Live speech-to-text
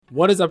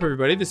What is up,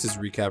 everybody? This is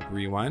Recap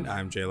Rewind.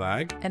 I'm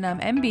J-Lag. And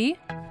I'm MB.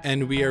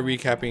 And we are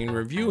recapping and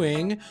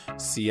reviewing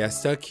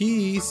Siesta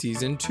Key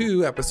Season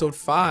 2, Episode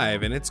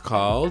 5. And it's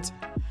called...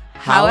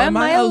 How am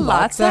I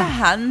allowed to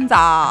handle?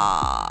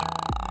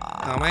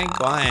 Oh my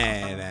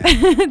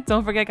god.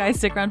 Don't forget, guys,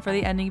 stick around for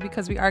the ending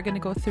because we are going to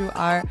go through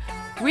our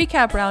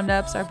recap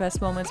roundups, our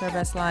best moments, our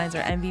best lines,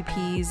 our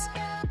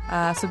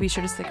MVPs. So be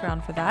sure to stick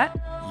around for that.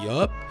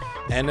 Yup.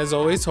 And as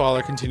always, to all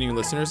our continuing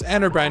listeners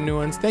and our brand new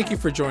ones, thank you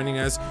for joining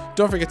us.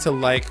 Don't forget to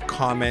like,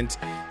 comment,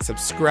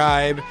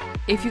 subscribe.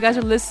 If you guys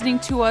are listening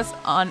to us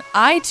on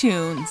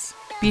iTunes,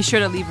 be sure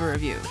to leave a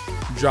review.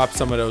 Drop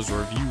some of those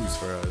reviews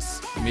for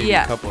us. Maybe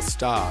a couple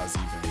stars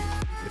even,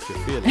 if you're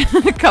feeling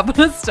it. A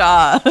couple of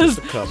stars.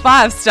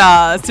 5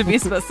 stars to be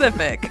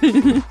specific.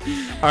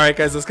 All right,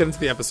 guys, let's get into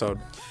the episode.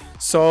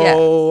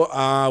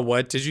 So,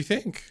 what did you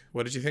think?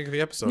 What did you think of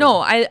the episode?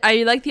 No,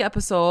 I liked the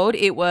episode.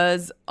 It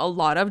was a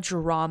lot of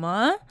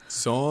drama.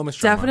 So much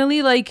drama.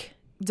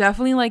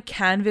 Definitely like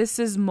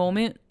Canvas's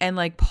moment and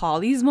like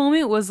Polly's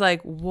moment was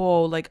like,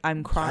 whoa, like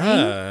I'm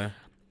crying. Yeah,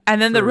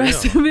 and then the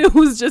rest of it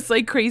was just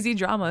like crazy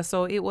drama.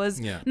 So it was,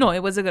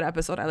 it was a good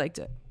episode. I liked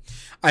it.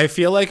 I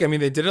feel like,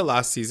 they did it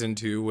last season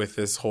too with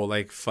this whole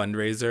like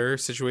fundraiser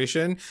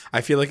situation.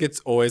 I feel like it's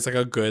always like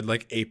a good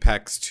like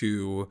apex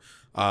to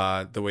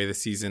the way the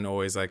season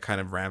always like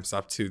kind of ramps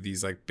up to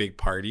these like big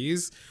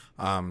parties.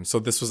 So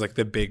this was like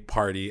the big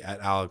party at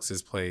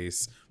Alex's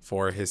place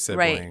for his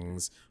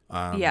siblings.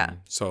 Right.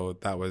 So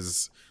that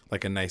was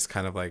like a nice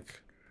kind of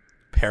like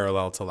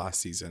parallel to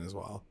last season as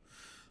well.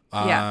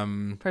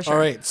 For sure. All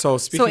right. So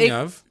speaking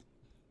of.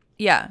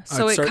 Yeah.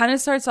 So it kind of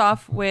starts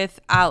off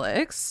with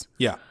Alex.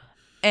 Yeah.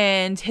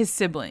 And his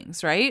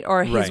siblings, right?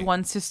 Or his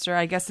one sister.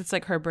 I guess it's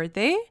like her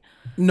birthday.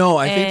 No,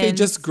 I think they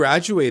just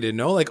graduated.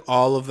 No, like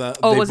all of the.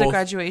 Oh, was it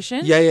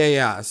graduation?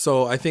 Yeah.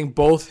 So I think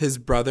both his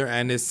brother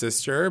and his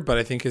sister, but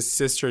I think his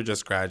sister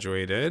just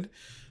graduated.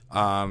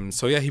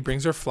 So yeah, he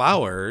brings her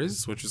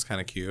flowers, which was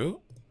kind of cute.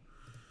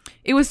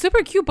 It was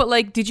super cute, but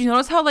like, did you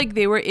notice how like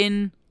they were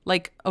in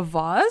like a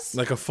vase?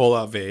 Like a full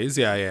out vase,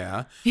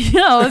 yeah.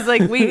 Yeah, I was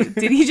like, wait,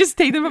 did he just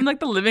take them from like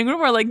the living room,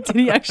 or like did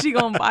he actually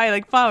go and buy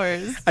like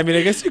flowers? I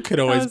guess you could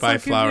always buy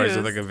flowers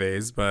with like a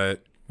vase,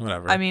 but.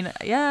 Whatever.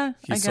 Yeah.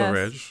 He's so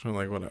rich. I'm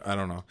like, what? I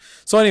don't know.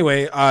 So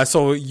anyway,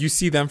 so you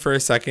see them for a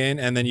second,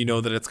 and then you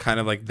know that it's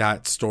kind of like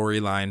that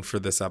storyline for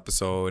this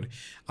episode.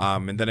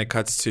 And then it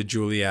cuts to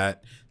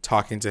Juliet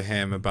talking to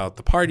him about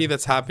the party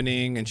that's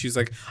happening, and she's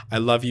like, I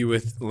love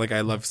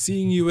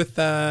seeing you with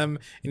them.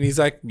 And he's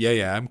like,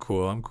 yeah, I'm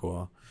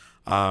cool.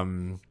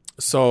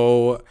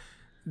 So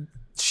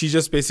she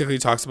just basically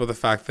talks about the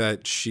fact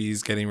that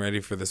she's getting ready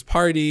for this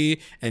party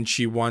and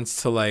she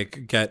wants to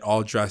like get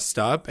all dressed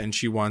up and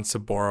she wants to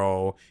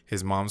borrow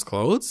his mom's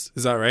clothes.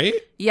 Is that right?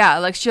 Yeah,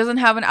 like she doesn't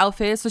have an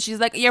outfit, so she's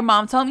like, your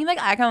mom told me like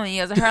I can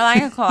use her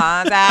like a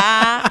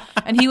closet.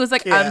 And he was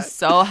like, I'm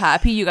so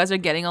happy you guys are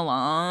getting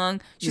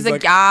along. She's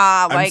like,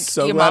 yeah, like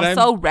so your mom's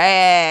so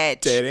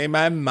rich. Dating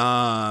my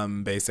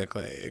mom,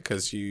 basically,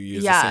 because you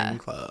use the same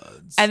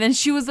clothes. And then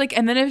she was like,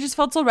 and then it just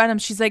felt so random.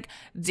 She's like,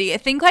 do you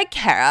think like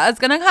Kara's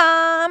gonna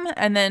come?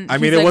 And then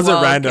it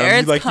wasn't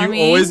random. Like coming.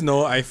 You always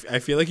know. I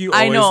feel like you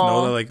always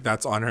know that like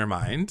that's on her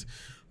mind.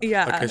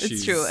 Yeah,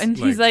 it's true. And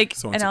he's like,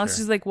 so and Alex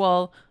is like,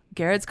 well,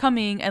 Garrett's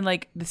coming, and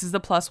like this is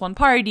the +1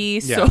 party,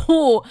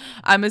 so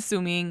I'm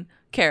assuming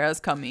Kara's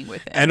coming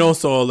with him. And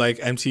also, like,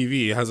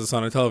 MTV has us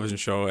on a television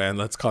show, and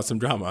let's cause some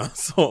drama.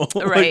 So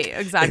right,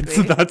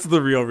 exactly. That's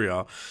the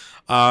real.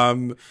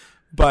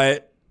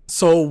 But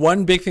so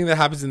one big thing that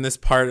happens in this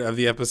part of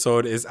the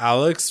episode is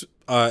Alex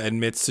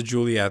admits to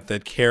Juliet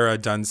that Kara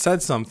done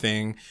said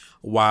something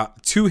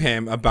to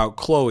him about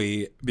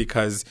Chloe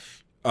because.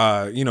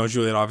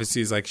 Juliet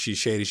obviously is like, she's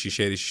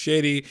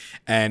shady.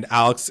 And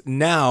Alex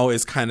now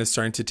is kind of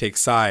starting to take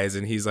sides.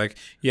 And he's like,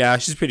 yeah,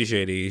 she's pretty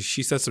shady.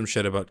 She said some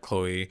shit about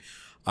Chloe.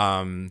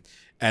 And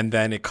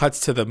then it cuts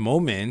to the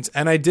moment.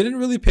 And I didn't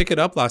really pick it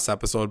up last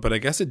episode, but I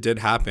guess it did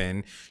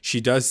happen.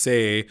 She does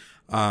say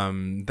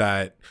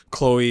that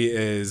Chloe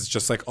is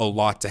just like a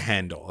lot to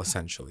handle,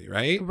 essentially,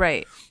 right?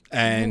 Right.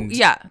 And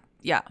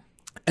yeah.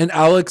 And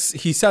Alex,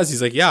 he's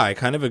like, yeah, I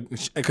kind of,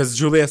 because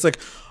Juliet's like,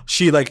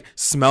 she like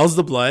smells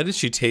the blood,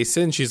 she tastes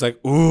it, and she's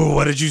like, ooh,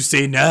 what did you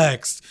say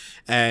next?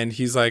 And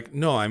he's like,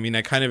 no, I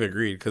kind of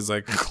agreed, because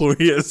like Chloe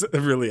is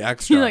really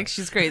extra. Like,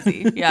 she's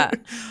crazy, yeah.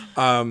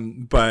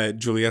 But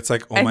Juliet's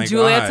like, oh my god. And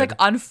Juliet's like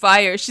on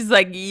fire. She's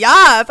like,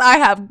 yes, I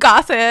have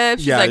gossip.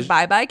 She's like,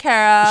 bye,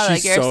 Kara.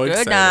 Like, you're so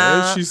good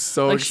now. She's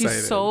so excited.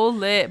 She's so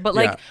lit. But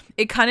like,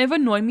 it kind of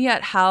annoyed me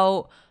at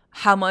how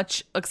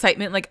much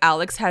excitement like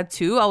Alex had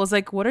too. I was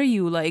like, what are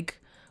you like?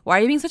 Why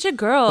are you being such a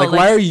girl? Like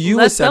why are you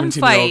a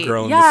 17-year-old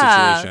girl in this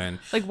situation?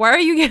 Like, why are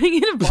you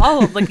getting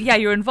involved? Like, yeah,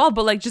 you're involved,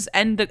 but like just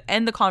end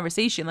the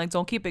conversation. Like,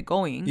 don't keep it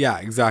going. Yeah,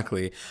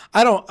 exactly.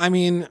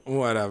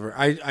 Whatever.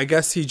 I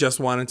guess he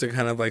just wanted to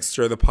kind of like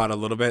stir the pot a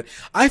little bit.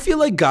 I feel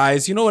like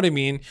guys, you know what I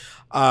mean?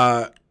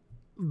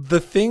 The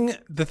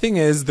thing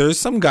is, there's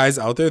some guys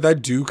out there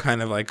that do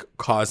kind of like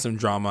cause some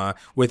drama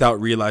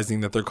without realizing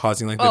that they're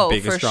causing like the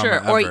biggest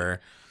drama ever.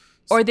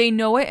 Or they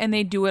know it and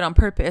they do it on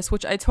purpose,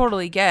 which I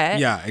totally get.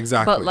 Yeah,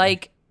 exactly. But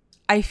like,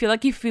 I feel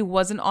like if he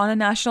wasn't on a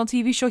national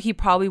TV show, he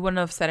probably wouldn't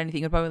have said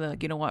anything. He'd probably be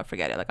like, you know what,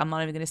 forget it. Like, I'm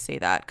not even going to say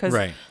that because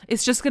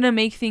it's just going to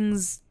make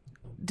things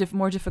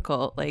more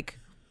difficult. Like,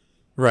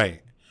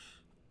 right.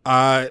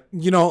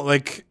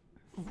 Like,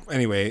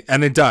 anyway,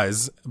 and it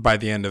does by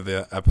the end of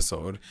the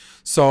episode.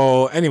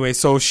 So anyway,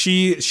 so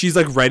she's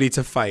like ready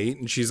to fight,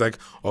 and she's like,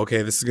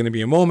 okay, this is gonna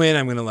be a moment.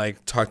 I'm gonna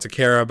like talk to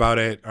Kara about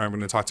it, or I'm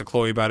gonna talk to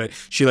Chloe about it.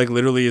 She like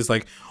literally is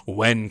like,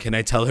 when can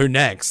I tell her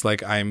next?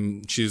 Like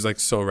she's like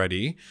so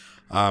ready.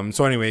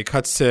 So anyway, it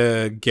cuts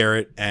to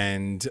Garrett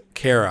and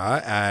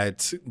Kara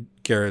at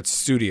Garrett's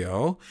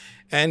studio.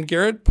 And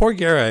poor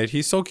Garrett,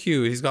 he's so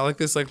cute. He's got like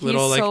this like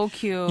little like so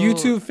cute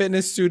YouTube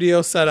fitness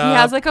studio set up. He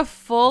has like a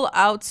full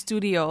out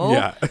studio.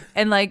 Yeah.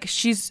 And like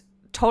she's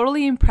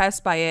totally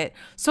impressed by it.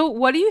 So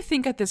what do you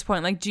think at this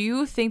point? Like, do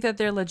you think that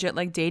they're legit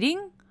like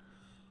dating?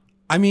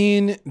 I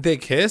mean, they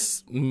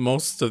kiss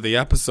most of the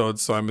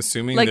episodes, so I'm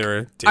assuming like,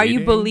 they're dating. Are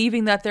you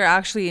believing that they're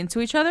actually into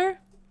each other?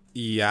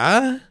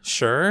 Yeah,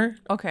 sure.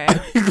 Okay.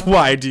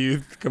 Why do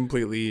you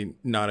completely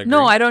not agree?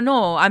 No, I don't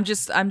know. I'm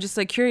just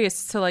like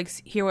curious to like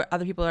hear what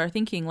other people are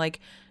thinking.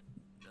 Like,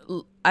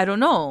 I don't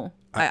know.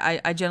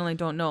 I generally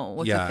don't know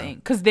what to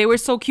think because they were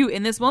so cute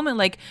in this moment.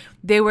 Like,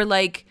 they were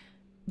like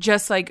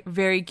just like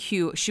very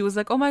cute. She was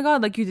like, oh my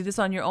god, like you did this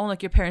on your own,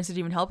 like your parents didn't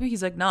even help you.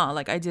 He's like, nah,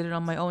 like I did it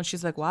on my own.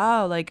 She's like,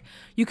 wow, like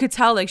you could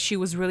tell like she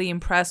was really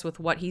impressed with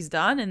what he's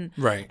done,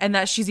 and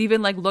that she's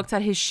even like looked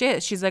at his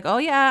shit. She's like, oh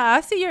yeah,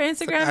 I see your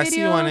Instagram video. I see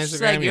you on Instagram.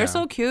 She's like, you're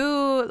so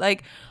cute.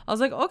 Like I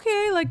was like,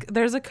 okay, like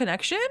there's a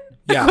connection.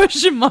 Yeah.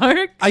 Question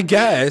mark. I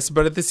guess,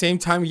 but at the same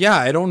time, yeah,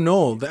 I don't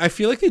know. I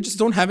feel like they just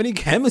don't have any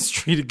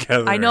chemistry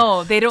together. I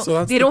know they don't.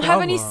 So they don't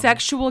have any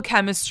sexual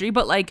chemistry,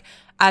 but like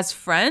as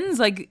friends,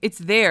 like it's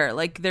there.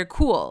 Like they're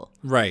cool.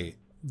 Right.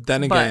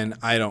 Then again,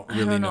 I don't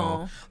really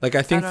know. Like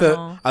I think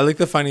I like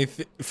the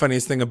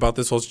funniest thing about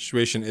this whole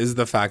situation is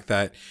the fact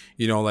that,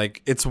 you know,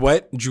 like it's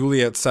what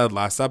Juliet said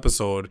last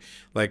episode.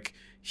 Like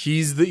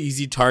he's the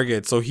easy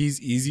target, so he's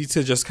easy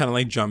to just kind of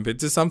like jump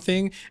into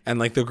something, and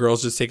like the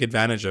girls just take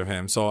advantage of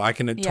him. So I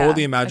can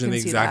totally imagine the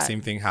exact same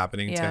thing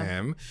happening to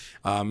him,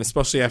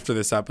 especially after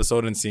this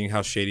episode and seeing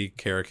how shady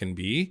Kara can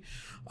be.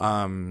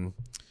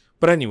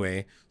 But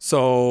anyway,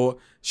 so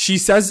she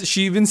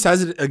even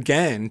says it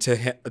again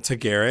to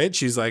Garrett.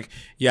 She's like,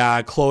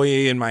 yeah,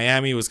 Chloe in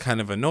Miami was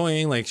kind of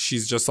annoying. Like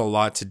she's just a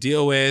lot to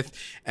deal with.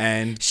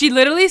 And she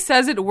literally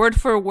says it word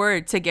for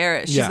word to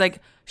Garrett. She's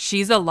like,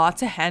 she's a lot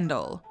to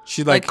handle.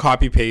 She like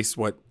copy paste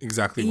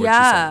exactly what she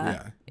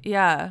said.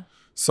 Yeah.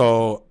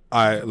 So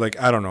I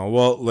don't know.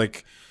 Well,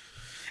 like,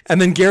 and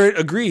then Garrett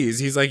agrees.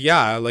 He's like,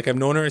 yeah, like I've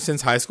known her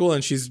since high school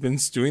and she's been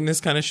doing this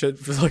kind of shit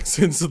for like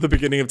since the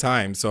beginning of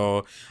time.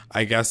 So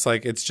I guess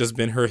like it's just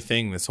been her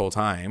thing this whole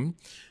time.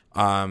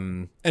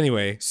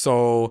 Anyway,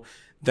 so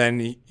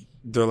then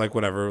they're like,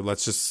 whatever,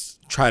 let's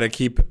just try to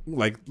keep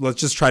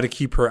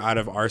her out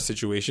of our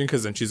situation,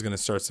 because then she's going to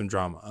start some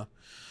drama.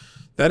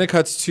 Then it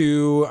cuts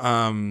to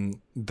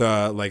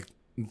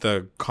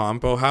the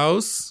compo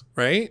house,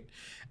 right?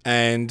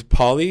 And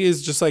Paulie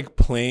is just like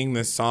playing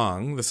this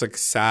song, this like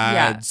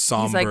sad,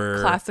 somber, he's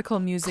like classical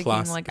music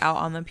and like out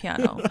on the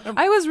piano.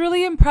 I was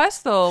really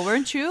impressed though,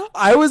 weren't you?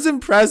 I was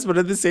impressed, but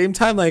at the same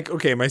time, like,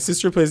 okay, my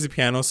sister plays the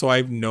piano, so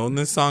I've known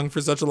this song for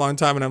such a long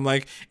time, and I'm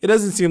like, it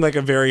doesn't seem like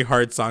a very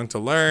hard song to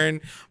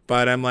learn,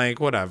 but I'm like,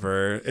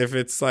 whatever. If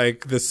it's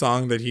like the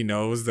song that he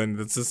knows, then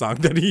it's the song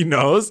that he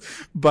knows.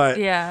 But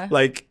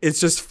like,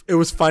 it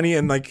was funny,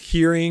 and like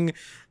hearing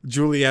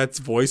Juliet's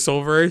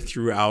voiceover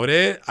throughout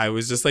it, I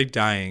was just like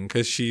dying,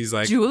 because she's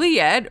like,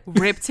 Juliet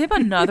ripped him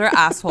another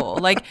asshole.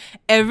 Like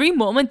every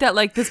moment that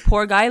like this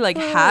poor guy like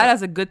had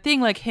as a good thing,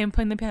 like him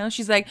playing the piano,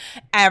 she's like,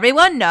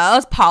 everyone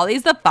knows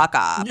Paulie's the fuck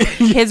up.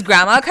 His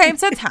grandma came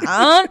to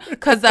town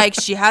because like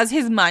she has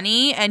his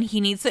money and he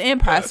needs to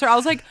impress her. I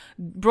was like,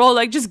 bro,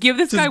 like just give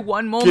this guy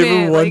one moment. Give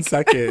him 1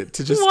 second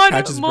to just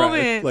catch his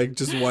breath. Like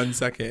just 1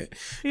 second.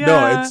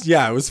 No,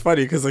 it was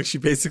funny because like she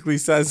basically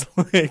says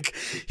like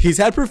he's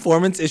had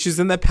performance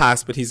issues in the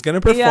past, but he's gonna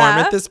perform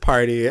at this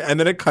party, and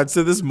then it cuts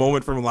to this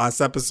moment from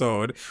last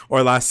episode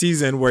or last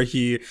season where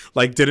he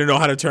like didn't know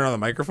how to turn on the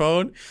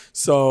microphone.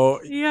 So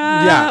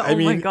I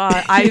mean, my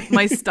god,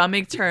 my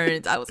stomach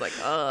turned. I was like,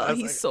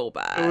 he's so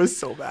bad. It was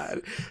so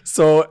bad.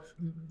 So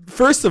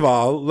first of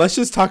all, let's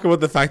just talk about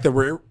the fact that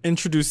we're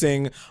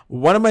introducing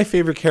one of my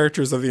favorite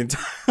characters of the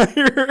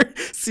entire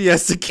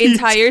Siesta Key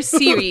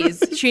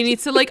series. She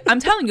needs to like, I'm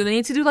telling you, they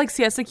need to do like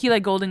Siesta Key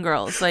like Golden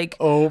Girls, like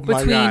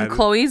between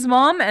Chloe's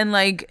mom and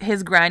like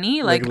his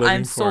granny. Like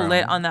I'm so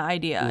lit on that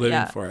idea.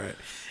 Living for it.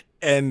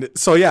 And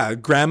so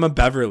Grandma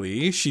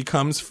Beverly, she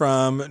comes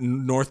from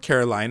North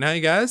Carolina, I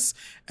guess,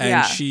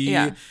 and she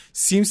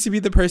seems to be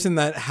the person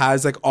that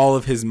has like all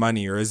of his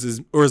money, or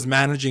is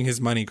managing his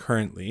money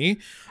currently,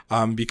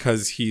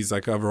 because he's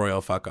like a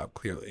royal fuck up,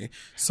 clearly.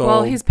 So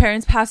well, his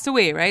parents passed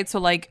away, right? So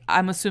like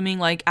I'm assuming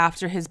like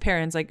after his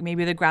parents, like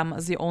maybe the grandma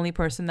is the only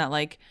person that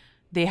like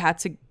they had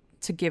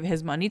to give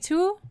his money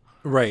to.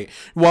 Right.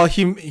 Well,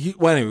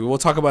 well, anyway, we'll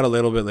talk about it a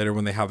little bit later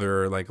when they have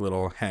their like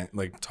little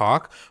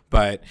talk.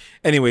 But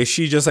anyway,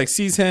 she just like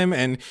sees him,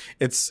 and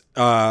it's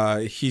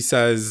he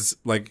says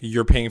like,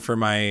 you're paying for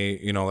my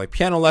like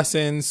piano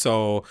lessons,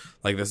 so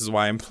like this is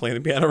why I'm playing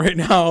the piano right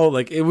now.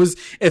 Like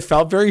it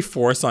felt very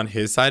forced on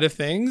his side of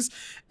things.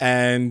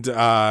 And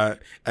at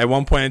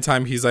one point in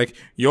time, he's like,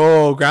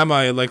 "Yo,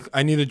 grandma, like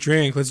I need a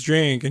drink. Let's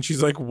drink." And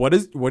she's like, "What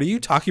are you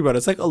talking about?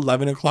 It's like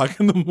 11 o'clock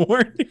in the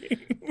morning."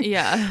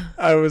 Yeah.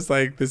 I was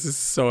like, this is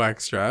so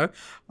extra.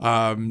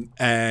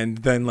 And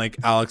then like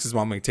Alex's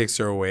mom like takes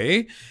her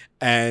away,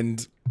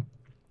 and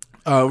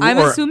I'm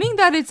assuming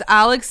that it's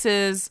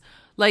Alex's,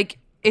 like,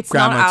 it's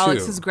not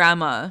Alex's too.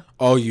 Grandma.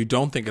 Oh, you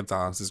don't think it's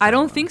Alex's grandma? I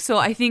don't think so.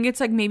 I think it's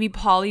like maybe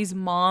Polly's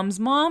mom's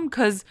mom,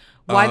 because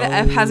why the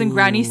F hasn't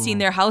Granny seen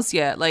their house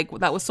yet? Like,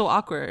 that was so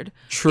awkward.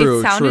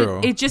 True.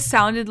 It just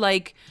sounded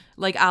like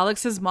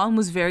Alex's mom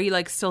was very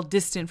like still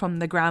distant from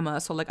the grandma.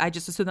 So like I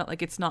just assume that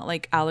like it's not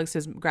like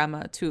Alex's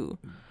grandma too.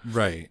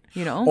 Right.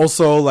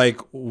 Also,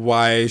 like,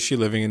 why is she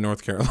living in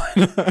North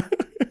Carolina?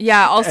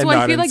 Yeah. Also,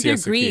 I feel like they're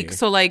Greek.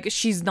 So like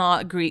she's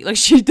not Greek. Like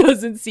she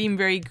doesn't seem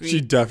very Greek.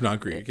 She's definitely not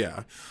Greek.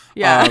 Yeah.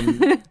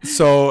 Yeah.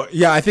 So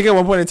yeah, I think at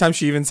one point in time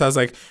she even says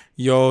like,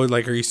 "Yo,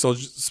 like, are you still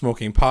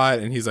smoking pot?"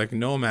 And he's like,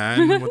 "No,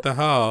 man, what the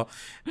hell?"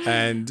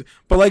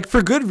 But like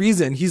for good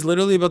reason. He's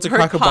literally about to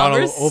crack a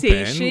bottle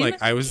open.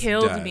 Like I was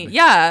killed dead. me.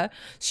 Yeah,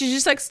 she's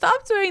just like,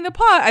 "Stop doing the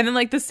pot." And then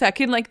like the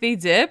second like they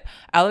dip,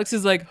 Alex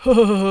is like,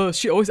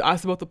 "She always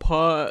asks about the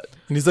pot."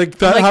 And he's like,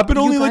 "That happened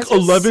only like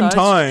 11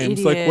 times.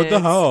 Idiots. Like what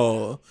the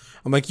hell?"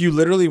 I'm like, "You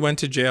literally went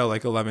to jail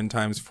like 11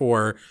 times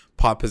for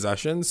pot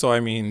possession." So I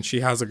mean, she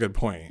has a good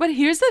point. But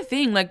here's the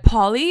thing, like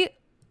Polly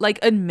like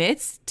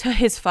admits to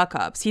his fuck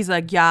ups. He's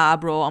like, "Yeah,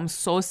 bro, I'm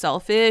so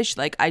selfish.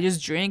 Like I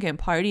just drink and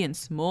party and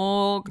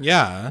smoke.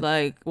 Yeah.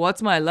 Like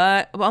what's my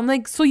life?" I'm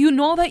like, so you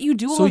know that you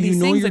do all these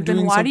things. Like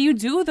then why do you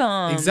do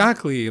them?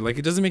 Exactly. Like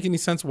it doesn't make any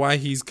sense why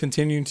he's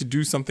continuing to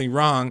do something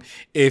wrong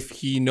if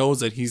he knows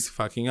that he's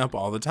fucking up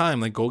all the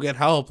time. Like go get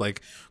help. Like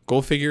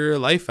go figure your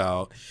life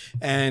out.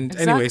 And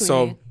anyway,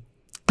 so.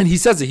 And he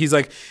says it. He's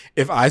like,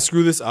 if I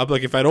screw this up,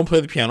 like if I don't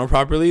play the piano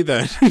properly,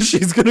 then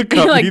she's gonna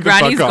cut me the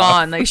Granny's fuck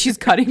gone. off. Like she's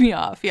cutting me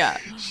off. Yeah,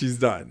 she's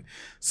done.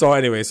 So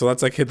anyway, so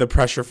that's like hit the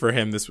pressure for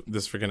him this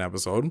freaking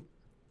episode.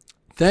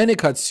 Then it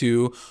cuts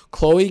to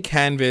Chloe,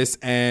 Canvas,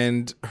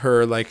 and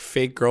her like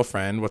fake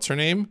girlfriend. What's her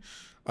name?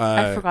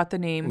 I forgot the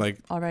name like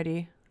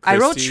already. Christy?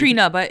 I wrote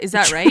Trina, but is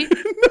that right?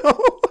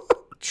 No.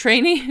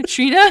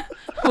 Trina?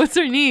 What's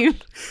her name?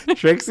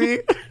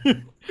 Trixie?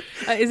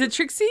 Is it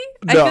Trixie?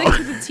 No. I feel like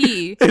it's a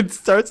T. It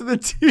starts with a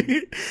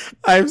T.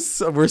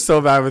 We're so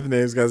bad with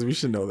names, guys. We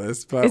should know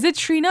this. But is it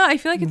Trina? I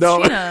feel like it's no,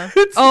 Trina.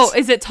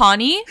 Is it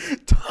Tawny?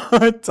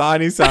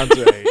 Tawny sounds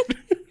right.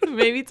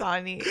 Maybe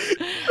Tawny.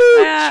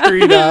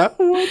 Trina.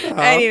 What the hell?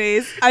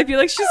 Anyways, I feel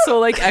like she's so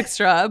like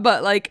extra,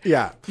 but like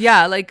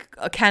yeah, like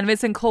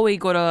Canvas and Chloe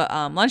go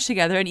to lunch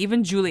together, and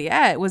even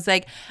Juliet was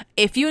like,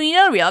 "If you need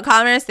a real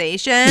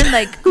conversation,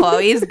 like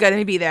Chloe's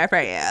gonna be there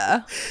for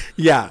you."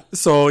 Yeah.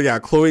 So yeah,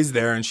 Chloe's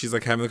there, and she's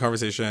like having the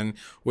conversation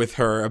with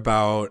her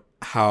about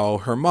how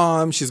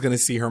she's going to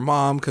see her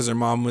mom because her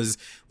mom was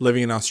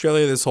living in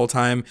Australia this whole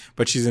time,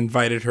 but she's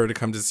invited her to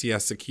come to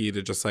Siesta Key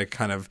to just like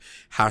kind of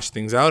hash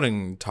things out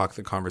and talk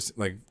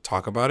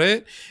about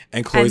it.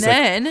 And Chloe's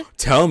like,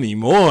 "Tell me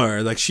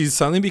more." Like she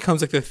suddenly becomes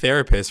like the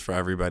therapist for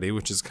everybody,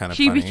 which is kind of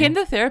funny. She became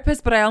the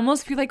therapist, but I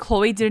almost feel like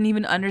Chloe didn't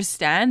even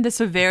understand the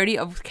severity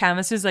of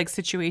Canvas's like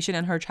situation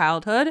in her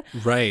childhood.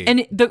 Right.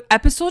 And the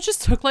episode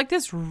just took like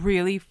this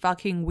really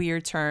fucking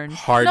weird turn.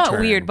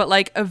 Not weird, but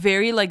like a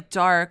very like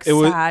dark,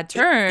 sad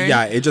turn.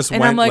 It just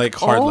went like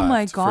hard left. Oh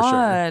my God. For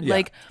sure. Yeah.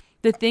 Like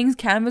the things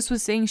Canvas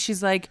was saying,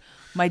 she's like,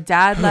 my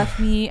dad left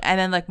me, and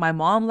then like my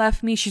mom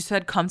left me. She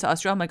said, "Come to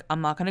Australia." I'm like,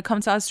 "I'm not gonna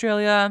come to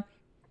Australia."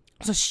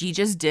 So she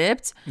just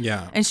dipped.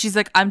 Yeah. And she's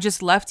like, "I'm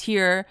just left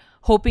here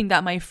hoping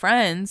that my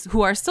friends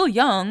who are still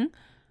young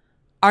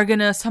are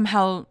gonna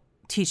somehow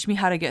teach me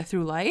how to get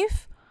through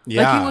life."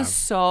 Yeah. Like it was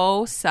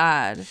so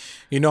sad.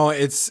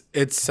 It's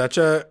such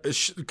a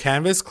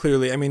Canvas.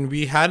 Clearly, I mean,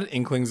 we had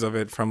inklings of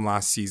it from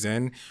last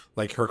season,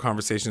 like her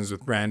conversations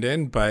with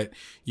Brandon, but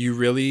you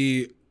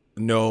really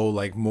know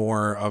like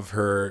more of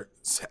her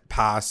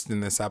past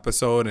in this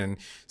episode, and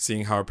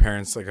seeing how her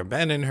parents like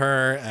abandoned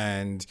her,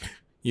 and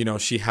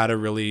she had a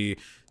really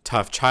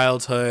tough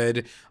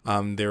childhood.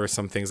 There were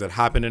some things that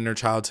happened in her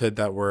childhood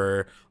that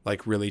were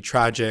like really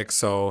tragic.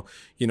 So,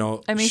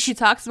 I mean, she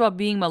talks about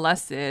being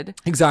molested.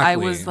 Exactly. I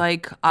was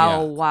like,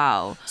 oh,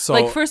 wow. So,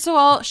 like, first of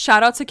all,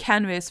 shout out to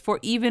Canvas for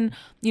even,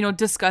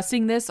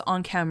 discussing this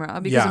on camera,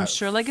 because I'm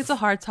sure like it's a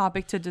hard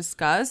topic to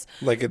discuss.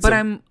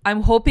 I'm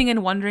hoping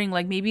and wondering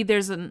like maybe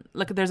there's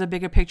a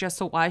bigger picture as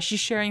to why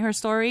she's sharing her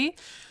story.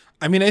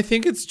 I mean, I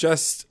think it's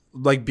just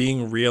like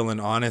being real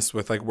and honest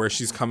with like where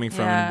she's coming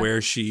from and where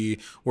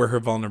her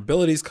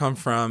vulnerabilities come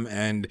from.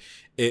 And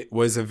it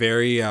was a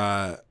very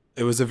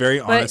it was a very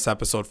honest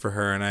episode for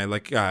her, and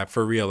I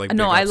for real, like,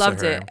 no, I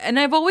loved it. And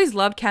I've always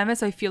loved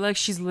Candace. I feel like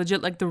she's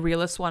legit like the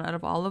realest one out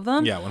of all of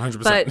them. Yeah,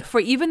 100%. But for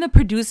even the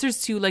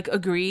producers to like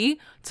agree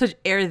to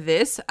air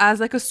this as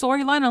like a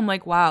storyline, I'm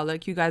like, wow,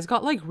 like you guys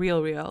got like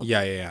real.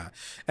 Yeah.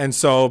 And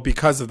so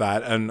because of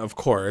that, and of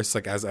course,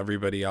 like as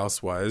everybody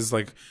else was,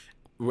 like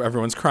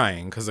everyone's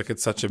crying because like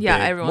it's such a big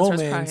moment.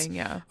 Starts crying.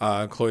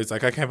 Yeah. Chloe's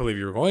like, I can't believe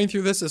you were going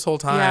through this whole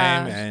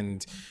time,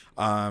 and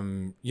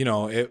you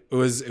know, it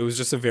was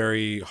just a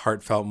very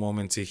heartfelt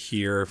moment to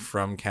hear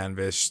from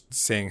Candace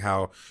saying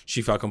how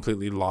she felt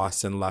completely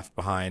lost and left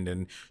behind,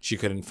 and she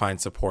couldn't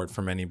find support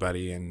from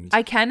anybody. And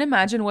I can't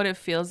imagine what it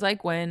feels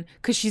like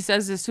because she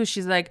says this too.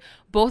 She's like,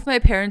 both my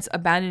parents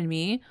abandoned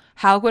me.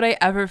 How could I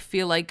ever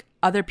feel like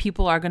other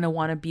people are going to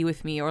want to be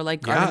with me, or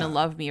like are going to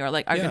love me, or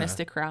like are going to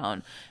stick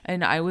around?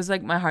 And I was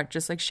like, my heart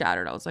just like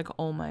shattered. I was like,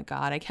 oh my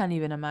God, I can't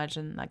even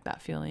imagine like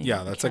that feeling.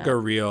 Yeah, that's like a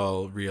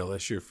real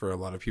issue for a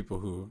lot of people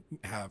who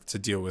have to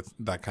deal with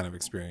that kind of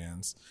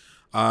experience.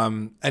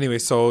 Anyway,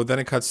 so then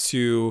it cuts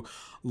to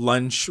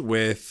lunch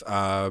with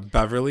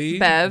Beverly,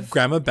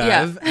 Grandma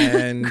Bev,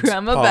 and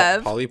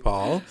Polly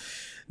Paul.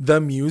 The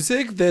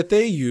music that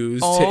they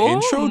used to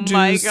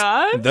introduce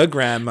the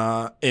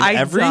grandma in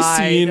every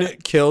scene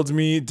killed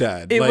me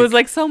dead. It was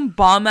like some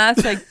bomb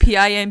ass like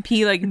PIMP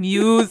like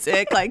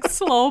music, like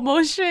slow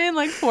motion,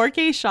 like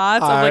 4K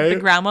shots of like the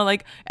grandma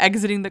like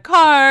exiting the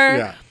car.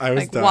 Yeah, I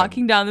was like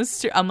walking down the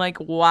street. I'm like,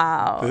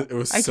 wow.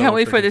 I can't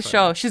wait for this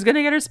show. She's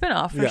gonna get her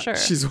spinoff for sure.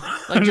 She's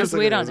like just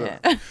wait on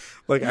it.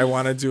 Like, I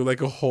want to do like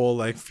a whole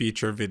like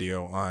feature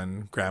video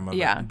on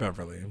Grandma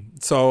Beverly.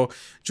 So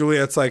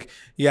Juliet's like,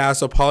 yeah,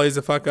 so Polly's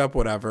a fuck up,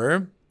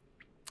 whatever.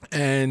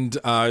 And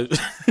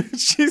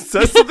she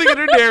says something in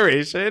her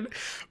narration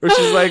where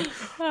she's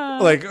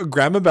like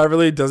Grandma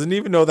Beverly doesn't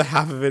even know the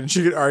half of it, and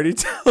she could already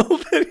tell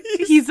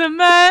that he's a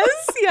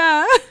mess.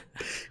 Yeah.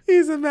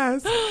 He's a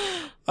mess.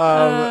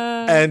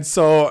 And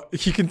so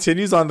he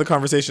continues on the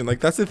conversation. Like,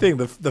 that's the thing.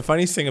 The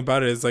funniest thing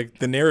about it is like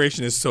the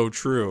narration is so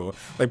true.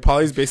 Like,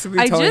 Polly's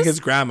basically telling his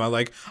grandma,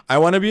 like, I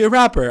want to be a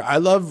rapper. I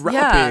love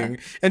rapping.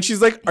 Yeah. And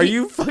she's like, are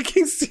you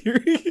fucking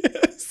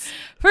serious?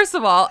 First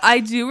of all, I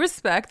do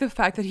respect the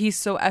fact that he's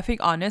so effing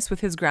honest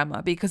with his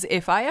grandma, because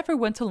if I ever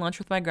went to lunch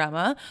with my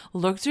grandma,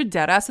 looked her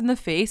dead ass in the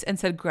face and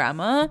said,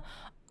 Grandma,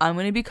 I'm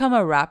going to become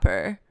a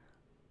rapper,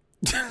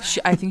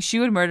 I think she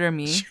would murder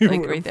me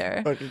right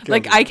there.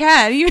 Like, I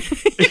can't even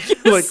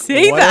like,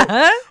 say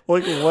that.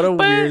 Like, what a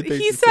weird thing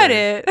he said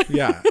it.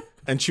 Yeah.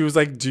 And she was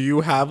like, do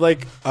you have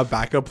like a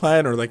backup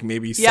plan, or like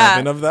maybe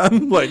 7 of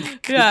them?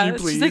 Like, could you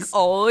please? She's like,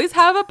 always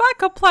have a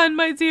backup plan,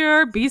 my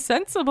dear. Be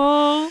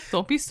sensible.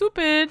 Don't be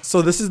stupid.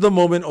 So this is the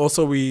moment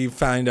also we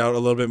find out a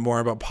little bit more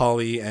about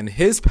Polly and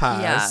his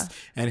past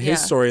and his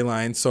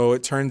storyline. So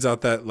it turns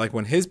out that like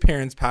when his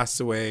parents passed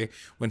away,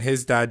 when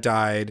his dad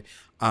died,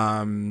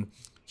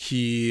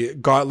 he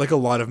got like a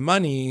lot of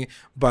money,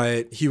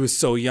 but he was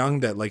so young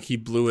that like he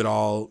blew it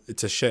all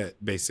to shit,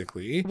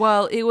 basically.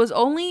 Well, it was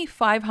only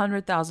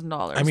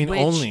 $500,000. I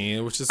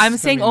mean, which is I'm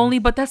saying only,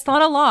 but that's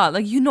not a lot.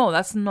 Like, you know,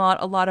 that's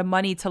not a lot of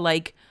money to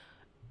like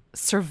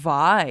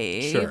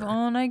survive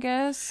on, I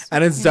guess.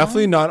 And it's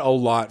definitely not a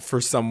lot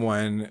for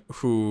someone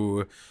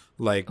who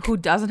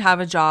doesn't have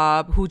a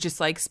job, who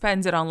just like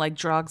spends it on like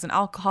drugs and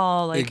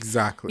alcohol. Like,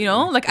 exactly. You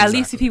know, like at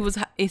least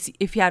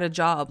if he had a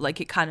job, like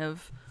it kind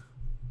of,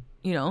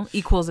 you know,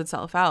 equals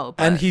itself out.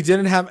 But. And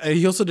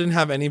he also didn't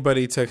have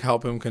anybody to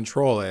help him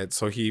control it.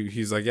 So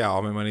he's like, yeah,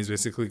 all my money's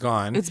basically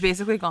gone. It's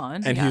basically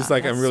gone. And he's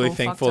like, I'm really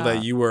thankful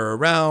that you were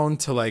around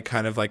to like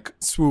kind of like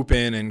swoop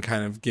in and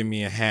kind of give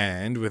me a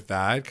hand with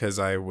that, because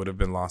I would have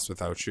been lost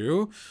without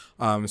you.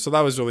 So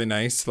that was really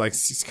nice to like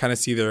kind of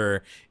see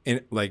their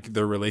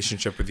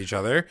relationship with each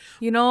other.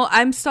 You know,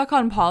 I'm stuck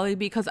on Polly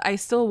because I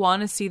still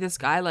want to see this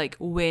guy like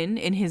win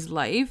in his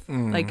life,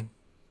 like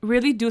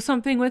really do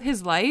something with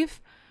his life.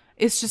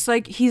 It's just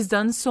like he's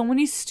done so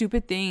many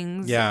stupid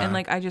things. Yeah. And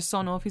like, I just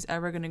don't know if he's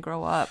ever going to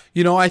grow up.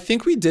 You know, I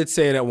think we did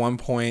say it at one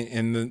point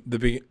in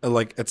the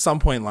like at some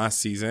point last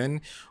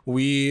season,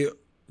 we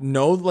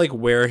know like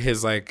where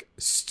his like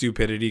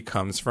stupidity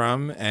comes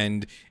from.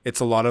 And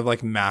it's a lot of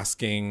like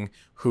masking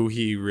who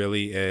he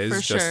really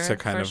is to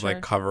kind of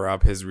like cover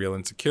up his real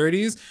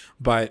insecurities.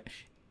 But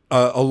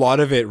a lot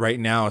of it right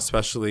now,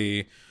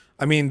 especially,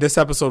 I mean, this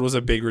episode was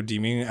a big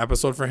redeeming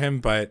episode for him,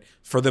 but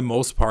for the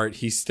most part,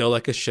 he's still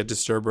like a shit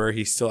disturber.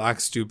 He still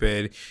acts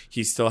stupid.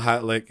 He still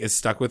is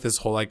stuck with this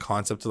whole like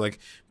concept of like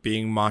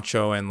being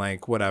macho and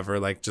like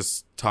whatever, like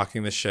just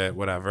talking the shit,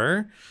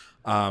 whatever.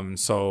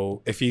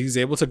 So if he's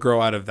able to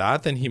grow out of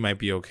that, then he might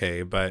be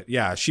okay. But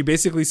yeah, she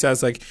basically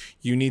says like,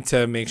 you need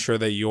to make sure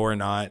that you're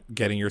not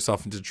getting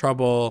yourself into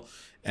trouble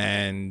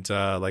and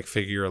like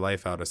figure your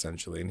life out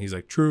essentially. And he's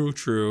like,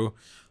 true.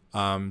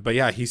 But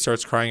yeah, he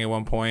starts crying at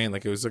one point.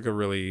 Like, it was like a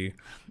really...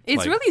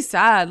 It's really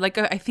sad. Like,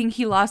 I think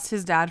he lost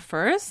his dad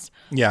first.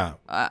 Yeah.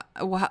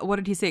 What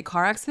did he say?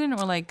 Car accident?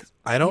 Or like,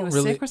 I don't he was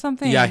really... sick or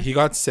something? Yeah, he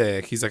got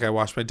sick. He's like, I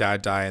watched my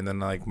dad die, and then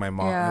like my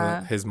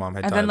mom, his mom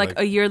had died. And then like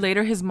a year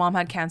later, his mom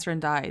had cancer and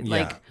died. Yeah.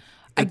 Like,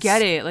 I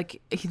get it.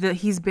 Like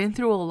he's been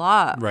through a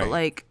lot, right? But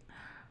like,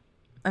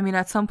 I mean,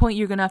 at some point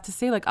you're gonna have to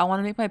say like, I want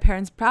to make my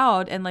parents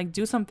proud and like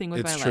do something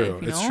with my life. You know?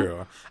 It's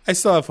true. I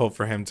still have hope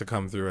for him to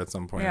come through at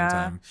some point in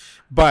time.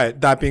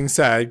 But that being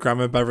said,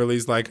 Grandma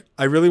Beverly's like,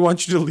 I really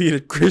want you to lead a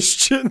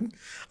Christian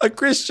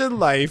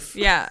life.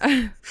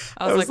 Yeah.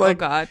 I was like, oh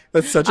God,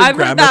 that's such a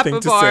grandma thing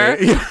to say.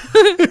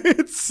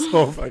 It's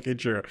so fucking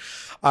true.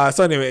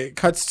 So anyway, it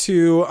cuts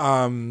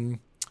to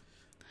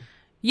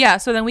yeah,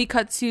 so then we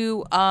cut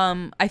to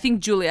I think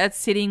Juliet's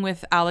sitting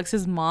with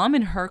Alex's mom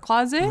in her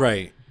closet.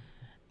 Right.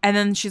 And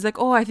then she's like,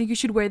 oh, I think you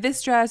should wear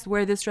this dress.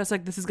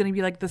 Like, this is going to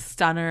be, like, the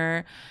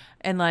stunner.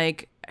 And,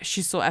 like,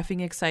 she's so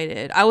effing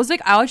excited. I was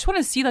like, I just want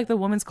to see, like, the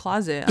woman's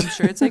closet. I'm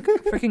sure it's, like,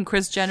 freaking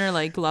Kris Jenner,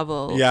 like,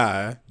 level.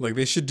 Yeah. Like,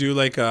 they should do,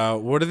 like,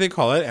 what do they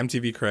call it?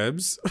 MTV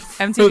Cribs?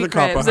 MTV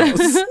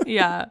Cribs.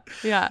 Yeah.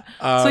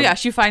 So, yeah,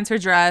 she finds her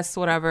dress,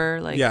 whatever.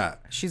 Like, yeah.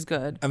 She's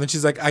good. And then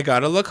she's like, I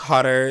got to look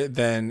hotter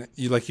than,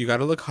 you got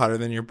to look hotter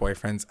than your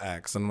boyfriend's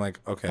ex. And I'm like,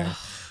 okay.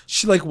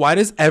 She like, why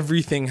does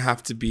everything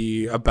have to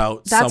be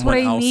about someone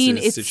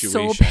else's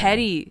situation? It's so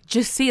petty.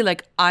 Just say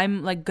like,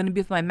 I'm like gonna be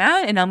with my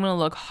man and I'm gonna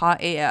look hot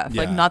AF. Yeah.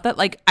 Like, not that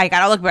like I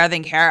gotta look better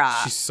than Kara.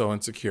 She's so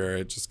insecure.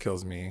 It just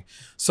kills me.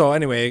 So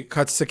anyway,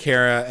 cuts to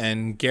Kara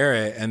and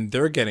Garrett and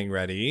they're getting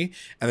ready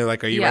and they're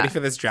like, are you ready for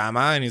this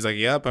drama? And he's like,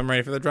 yep, I'm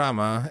ready for the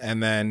drama.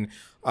 And then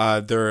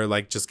they're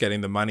like just getting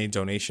the money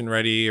donation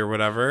ready or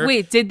whatever.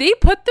 Wait, did they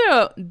put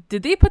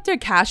their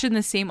cash in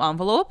the same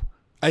envelope?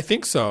 I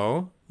think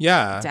so.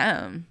 Yeah.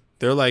 Damn.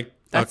 They're like,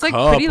 that's like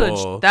pretty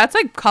legit. That's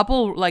like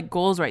couple like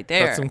goals right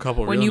there. That's some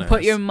couple when you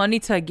put your money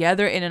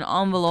together in an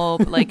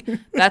envelope, like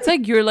that's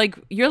like you're like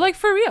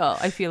for real.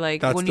 I feel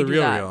like that's when the you do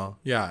real that. real.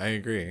 Yeah, I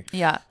agree.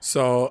 Yeah.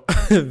 So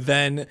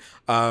then,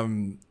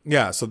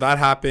 so that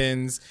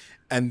happens,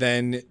 and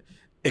then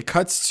it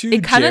cuts to.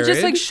 It kind of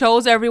just like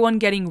shows everyone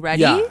getting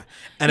ready. Yeah,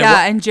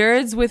 and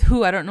Jared's with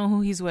who? I don't know who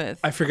he's with.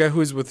 I forget who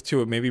he's with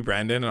too. Maybe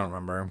Brandon. I don't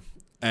remember.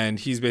 And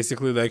he's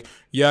basically like,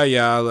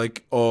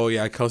 like, oh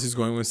yeah, Kelsey's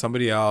going with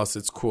somebody else.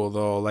 It's cool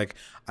though. Like,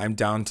 I'm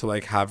down to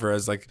like have her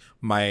as like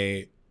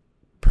my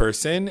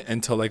person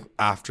until like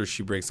after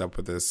she breaks up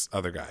with this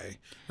other guy,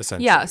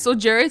 essentially. Yeah. So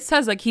Jared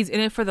says like he's in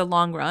it for the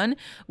long run,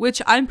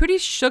 which I'm pretty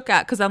shook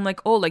at because I'm like,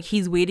 oh, like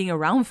he's waiting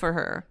around for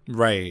her.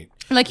 Right.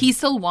 Like he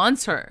still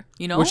wants her,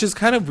 you know? Which is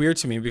kind of weird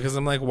to me because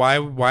I'm like,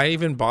 why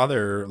even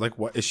bother? Like,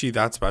 what is she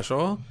that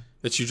special?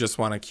 That you just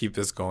want to keep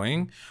this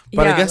going.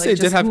 But I guess like, they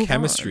did have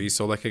chemistry.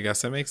 So like, I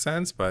guess that makes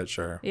sense, but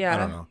sure. Yeah. I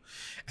don't know.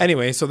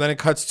 Anyway, so then it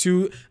cuts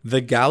to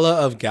the Gala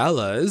of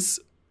Galas.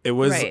 It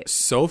was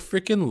so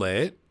freaking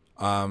lit.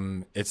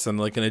 It's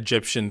like an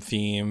Egyptian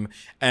theme.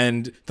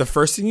 And the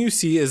first thing you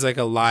see is like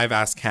a live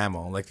ass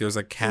camel. Like there's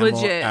a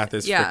camel at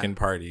this freaking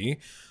party.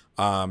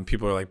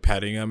 People are like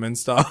petting him and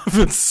stuff.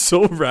 It's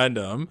so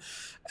random.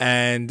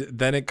 And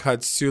then it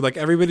cuts to like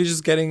everybody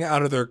just getting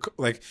out of their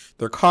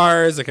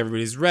cars, like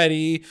everybody's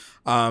ready.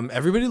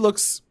 Everybody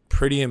looks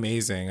pretty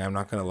amazing. I'm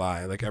not gonna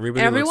lie. Like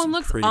everyone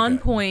looks on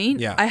good. Point.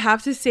 Yeah. I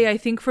have to say, I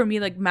think for me,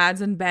 like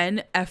Mads and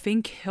Ben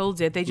effing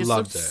killed it. They just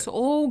looked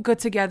so good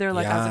together,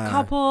 like as a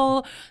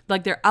couple.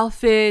 Like their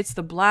outfits,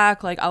 the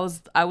black. Like I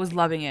was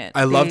loving it.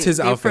 I loved his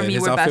outfit.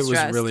 His outfit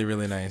was really,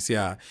 really nice.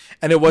 Yeah,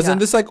 and it wasn't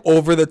this like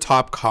over the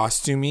top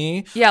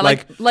costumey. Yeah,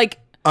 like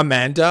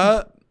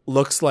Amanda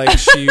looks like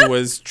she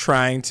was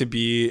trying to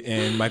be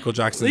in Michael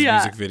Jackson's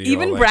music video.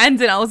 Even like,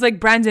 Brandon, I was like,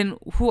 Brandon,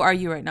 who are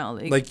you right now?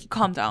 Like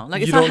calm down.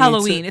 Like it's not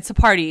Halloween, it's a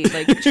party.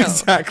 Like chill.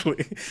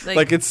 Exactly.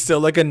 Like it's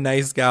still like a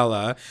nice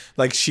gala.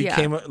 Like she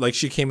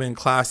came in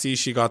classy.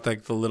 She got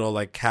like the little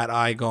like cat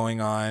eye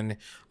going on.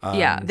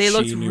 They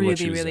looked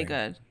really, really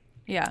good.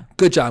 Yeah.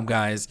 Good job,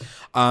 guys.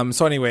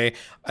 So anyway,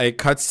 it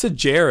cuts to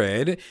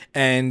Jared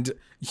and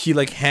he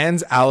like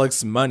hands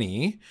Alex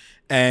money.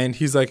 And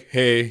he's like,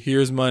 hey,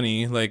 here's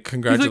money. Like,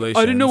 congratulations.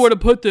 Like, I didn't know where to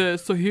put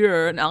this. So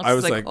here. And Alex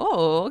was like,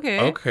 oh,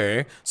 okay.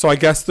 Okay. So I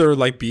guess their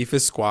like beef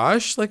is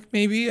squashed. Like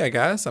maybe, I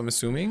guess. I'm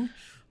assuming.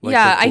 Like,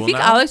 yeah, cool I think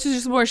now. Alex was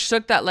just more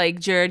shook that like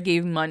Jared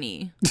gave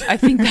money. I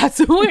think that's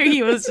where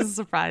he was just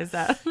surprised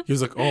at. He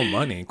was like, oh,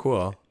 money.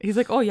 Cool. He's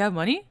like, oh, yeah,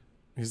 money?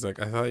 He's like,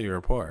 I thought you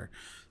were poor.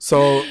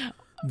 So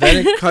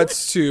then it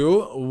cuts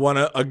to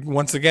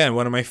once again,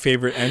 one of my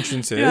favorite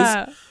entrances.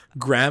 Yeah.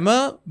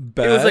 Grandma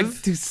Bev.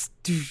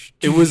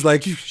 It was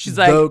like she's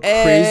the like,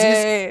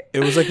 craziest.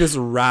 It was like this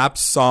rap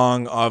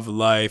song of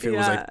life. It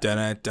was like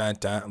dun dun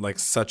dun, like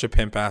such a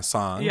pimp ass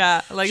song.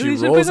 Yeah, like she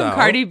should put some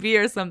Cardi B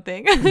or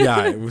something.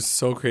 Yeah, it was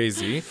so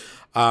crazy.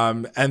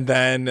 And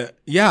then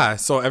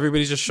so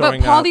everybody's just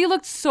showing up. But Pauly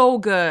looked so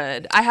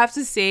good. I have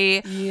to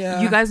say,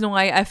 you guys know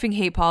I effing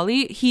hate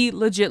Pauly. He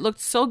legit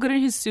looked so good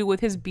in his suit with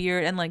his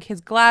beard and like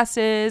his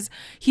glasses.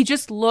 He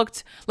just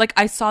looked like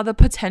I saw the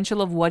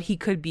potential of what he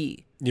could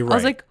be. You're right. I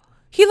was like,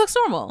 he looks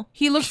normal.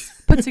 He looks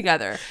put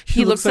together.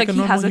 he looks like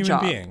he has a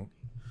job. Being.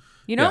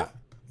 You know?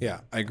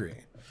 Yeah, I agree.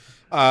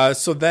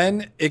 So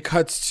then it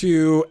cuts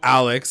to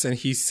Alex and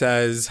he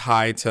says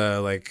hi to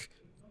like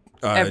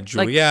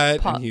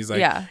Juliet, and he's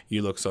like,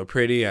 you look so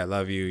pretty, I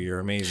love you, you're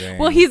amazing.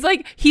 Well, he's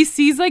like, he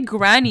sees like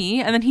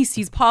Granny, and then he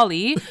sees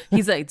Polly.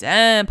 He's like,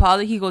 damn,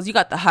 Polly. He goes, you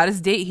got the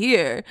hottest date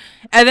here.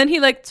 And then he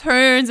like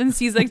turns and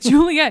sees like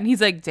Juliet, and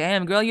he's like,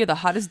 damn, girl, you're the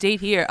hottest date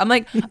here. I'm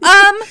like,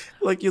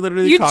 like you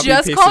literally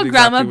just called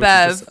Grandma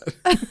Bev.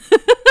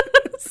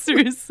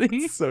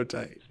 Seriously, so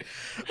tight.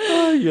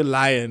 Oh, you're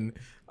lying.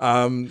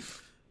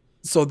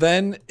 So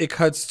then it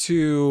cuts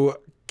to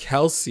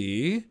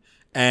Kelsey.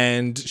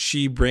 And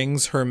she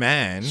brings her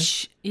man.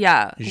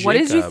 Yeah. Jacob. What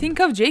did you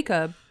think of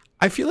Jacob?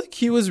 I feel like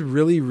he was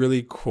really,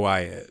 really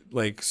quiet.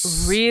 Like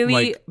really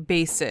like,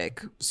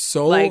 basic.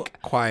 So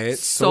like, quiet.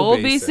 So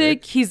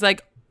basic. He's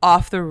like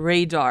off the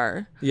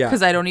radar. Yeah.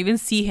 Because I don't even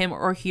see him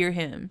or hear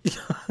him.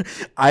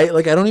 I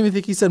don't even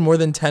think he said more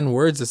than 10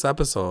 words this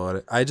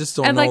episode. I just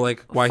don't know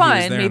like why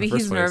he was there. Maybe in the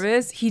first he's place.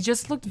 Nervous. He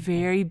just looked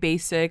very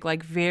basic,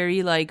 like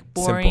very like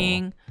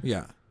boring. Simple.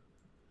 Yeah.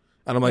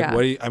 And I'm like,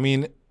 what do you, I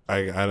mean,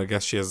 I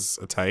guess she has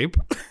a type.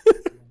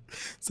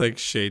 It's like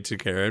shade to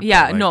Carrot.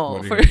 Yeah, like,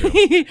 no.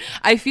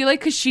 I feel like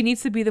because she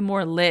needs to be the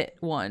more lit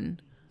one.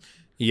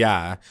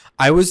 Yeah.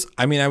 I was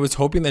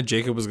hoping that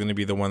Jacob was going to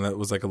be the one that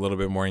was like a little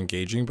bit more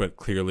engaging, but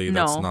clearly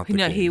that's not the case.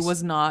 No, he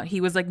was not.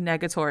 He was like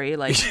negatory,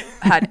 like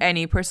had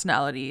any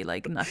personality,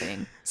 like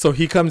nothing. So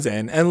he comes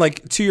in and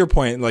like to your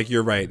point, like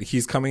you're right.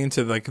 He's coming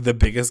into like the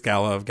biggest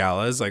gala of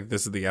galas. Like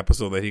this is the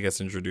episode that he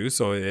gets introduced.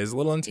 So it is a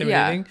little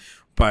intimidating. Yeah.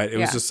 But it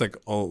was just like,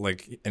 oh,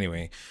 like,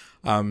 anyway.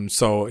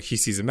 So he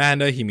sees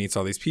Amanda, he meets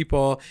all these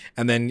people,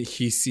 and then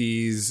he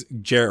sees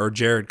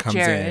Jared comes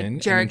in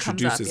and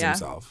introduces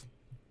himself.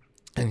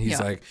 And he's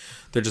like,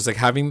 they're just like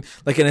having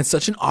like, and it's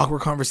such an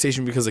awkward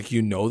conversation because like,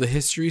 you know, the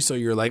history. So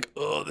you're like,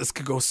 oh, this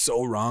could go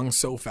so wrong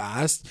so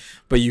fast.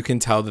 But you can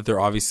tell that they're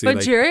obviously But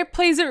like, Jared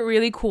plays it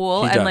really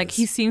cool. And like,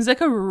 he seems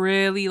like a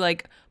really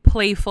like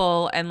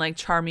playful and like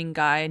charming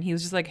guy. And he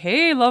was just like,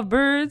 hey,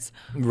 lovebirds,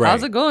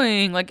 how's it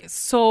going? Like,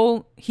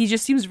 so he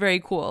just seems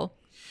very cool.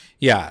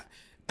 Yeah.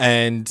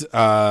 And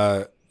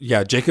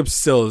Jacob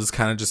still is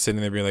kind of just sitting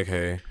there being like,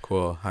 hey,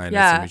 cool. Hi,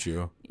 nice to meet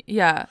you.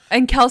 Yeah.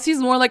 And Kelsey's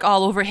more like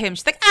all over him.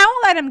 She's like, I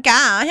won't let him go.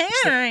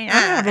 I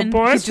have a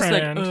boyfriend. He's just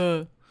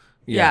like,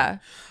 yeah.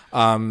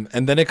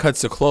 And then it cuts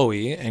to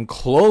Chloe, and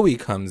Chloe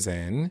comes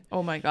in.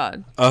 Oh my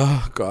God.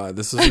 Oh God,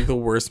 this is like the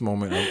worst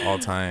moment of all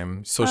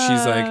time. So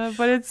she's like,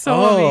 but it's so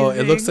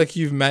amazing. It looks like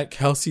you've met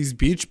Kelsey's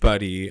beach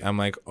buddy. I'm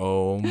like,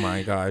 oh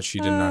my God, she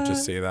did not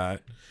just say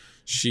that.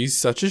 She's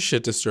such a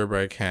shit disturber.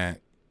 I can't.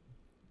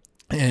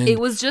 And it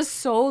was just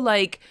so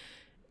like,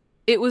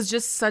 it was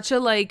just such a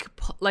like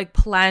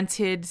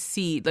planted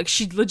seed. Like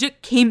she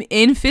legit came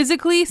in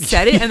physically,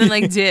 said it, and then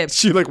like dipped.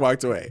 She like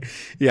walked away.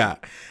 Yeah.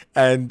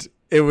 And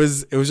it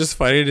was just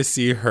funny to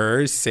see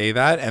her say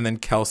that, and then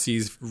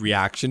Kelsey's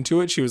reaction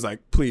to it. She was like,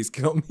 please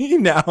kill me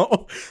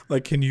now.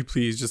 Like, can you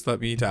please just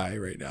let me die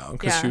right now?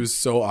 Because she was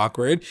so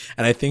awkward.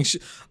 And I think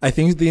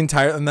the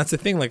entire, and that's the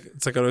thing, like,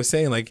 it's like what I was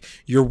saying, like,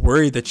 you're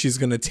worried that she's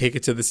going to take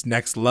it to this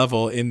next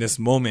level in this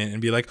moment and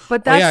be like, oh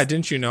yeah,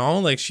 didn't you know?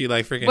 Like, she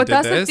like freaking did this. But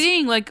that's the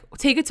thing, like,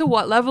 take it to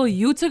what level?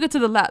 You took it to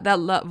that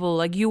level.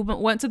 Like, you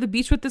went to the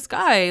beach with this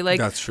guy. Like,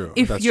 that's true.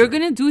 If you're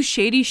going to do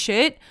shady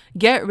shit,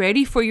 get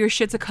ready for your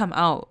shit to come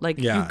out.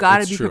 Like, you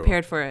gotta be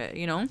prepared for it,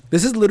 you know?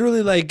 This is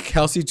literally like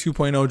Kelsey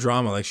 2.0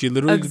 drama. Like she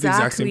literally did the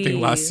exact same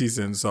thing last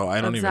season. So I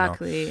don't even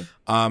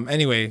know.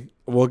 Anyway,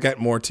 we'll get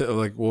back to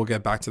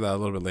that a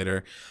little bit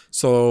later.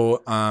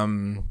 So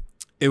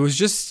it was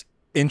just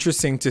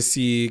interesting to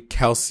see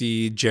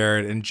Kelsey,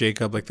 Jared, and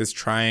Jacob, like this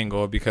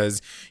triangle,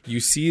 because you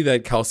see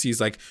that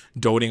Kelsey's like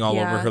doting all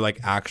over her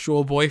like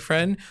actual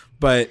boyfriend.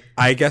 But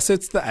I guess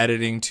it's the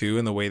editing too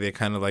and the way they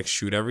kind of like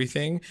shoot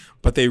everything.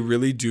 But they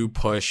really do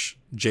push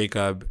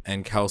Jacob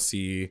and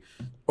Kelsey,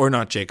 or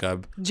not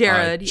Jacob,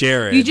 Jared.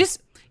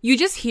 You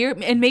just hear,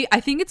 and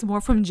I think it's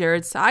more from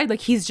Jared's side.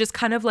 Like he's just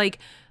kind of like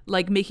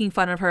making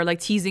fun of her,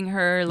 like teasing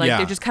her. Like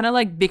they're just kind of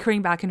like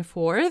bickering back and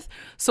forth.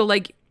 So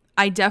like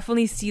I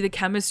definitely see the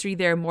chemistry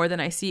there more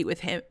than I see it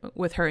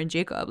with her and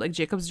Jacob. Like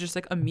Jacob's just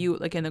like a mute,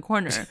 like in the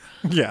corner.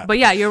 Yeah. But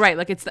yeah, you're right.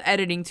 Like it's the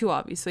editing too,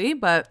 obviously.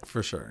 But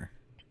for sure.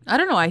 I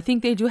don't know. I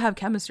think they do have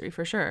chemistry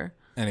for sure.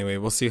 Anyway,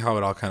 we'll see how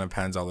it all kind of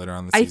pans out later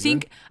on the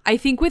season. I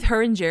think with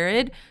her and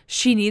Jared,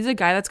 she needs a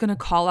guy that's going to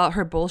call out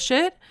her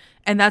bullshit.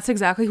 And that's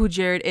exactly who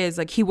Jared is.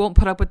 Like, he won't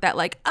put up with that,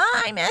 like,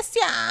 I miss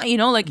ya. You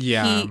know, like,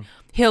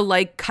 he'll,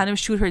 like, kind of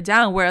shoot her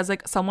down. Whereas,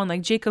 like, someone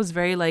like Jacob's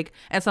very, like,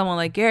 and someone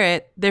like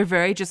Garrett, they're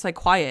very just, like,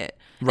 quiet.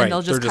 Right. And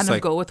they'll just kind of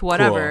like, go with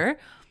whatever.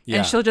 Cool. Yeah.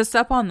 And she'll just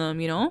step on them,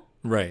 you know?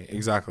 Right,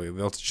 exactly.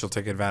 She'll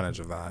take advantage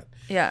of that.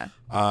 Yeah.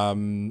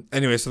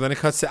 Anyway, so then it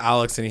cuts to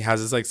Alex, and he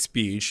has his like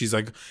speech. He's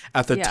like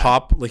at the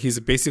top, like he's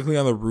basically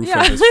on the roof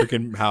of his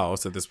freaking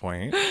house at this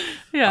point.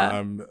 Yeah.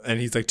 And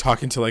he's like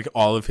talking to like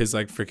all of his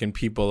like freaking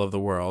people of the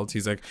world.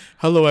 He's like,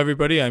 "Hello,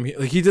 everybody. I'm here."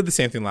 Like he did the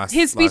same thing last.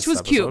 His speech was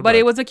episode, cute, but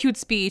it was a cute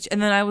speech.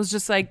 And then I was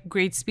just like,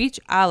 "Great speech,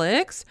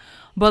 Alex."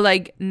 But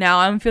like now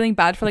I'm feeling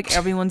bad for like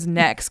everyone's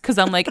necks because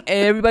I'm like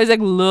everybody's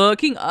like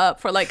looking up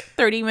for like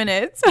 30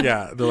 minutes.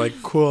 Yeah, they're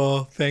like,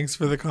 "Cool, thanks, thanks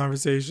for the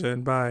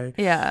conversation. Bye.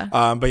 Yeah.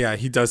 But yeah,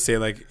 he does say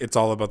like it's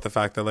all about the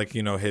fact that like,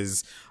 you know,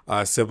 his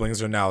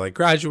siblings are now like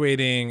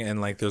graduating,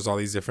 and like there's all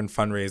these different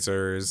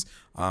fundraisers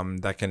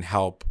that can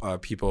help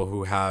people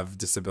who have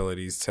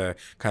disabilities to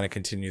kind of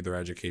continue their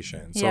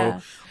education.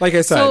 So like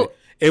I said,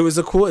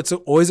 it's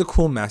always a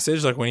cool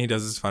message, like when he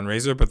does his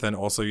fundraiser, but then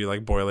also you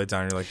like boil it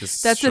down, you're like,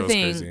 this show's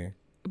crazy.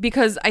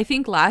 Because I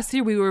think last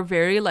year we were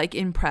very like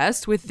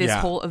impressed with this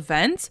whole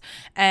event,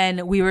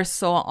 and we were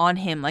so on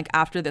him like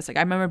after this. Like I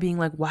remember being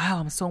like, wow,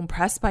 I'm so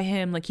impressed by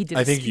him. Like he did.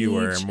 I think you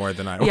were more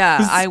than I was.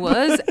 Yeah, I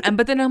was.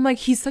 But then I'm like,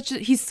 he's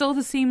still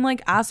the same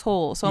like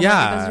asshole. So I'm like,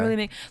 it doesn't really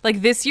make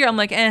like this year. I'm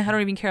like, I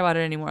don't even care about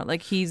it anymore.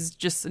 Like he's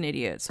just an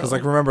idiot. So because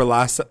like remember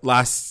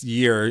last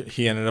year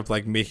he ended up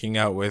like making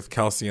out with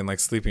Kelsey and like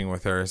sleeping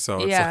with her.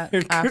 So it's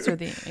like, after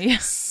the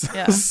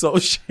so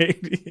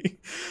shady.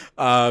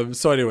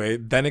 So anyway,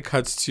 then it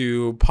cuts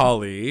to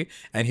Polly,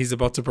 and he's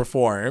about to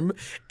perform,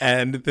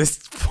 and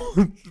this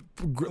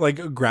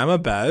like Grandma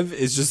Bev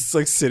is just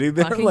like sitting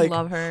there like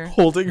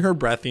holding her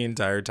breath the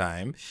entire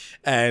time,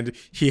 and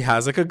he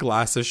has like a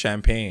glass of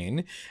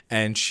champagne,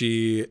 and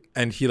he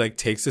like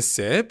takes a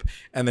sip,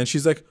 and then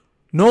she's like,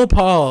 no,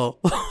 Paul.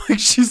 Like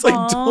she's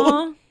like,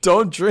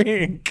 don't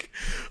drink,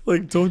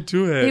 like don't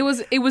do it.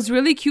 It was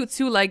really cute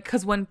too, like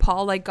because when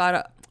Paul like got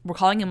up, we're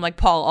calling him like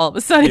Paul all of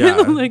a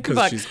sudden. Like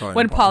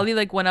when Polly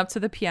like went up to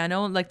the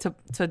piano like to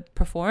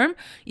perform,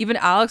 even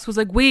Alex was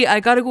like, wait, I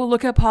gotta go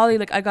look at Polly,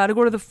 like I gotta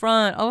go to the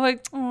front. I was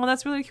like, oh,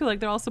 that's really cute,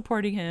 like they're all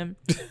supporting him.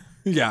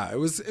 Yeah, it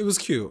was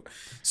cute.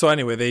 So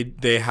anyway,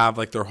 they have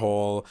like their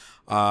whole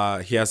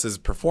he has his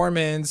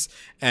performance,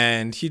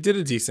 and he did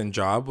a decent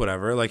job,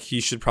 whatever. Like he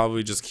should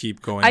probably just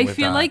keep going. I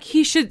feel like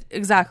he should,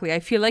 exactly. I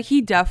feel like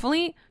he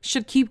definitely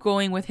should keep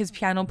going with his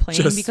piano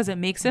playing, just because it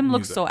makes him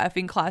look so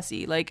effing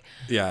classy. Like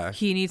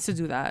he needs to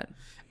do that.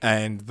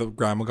 And the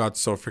grandma got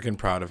so freaking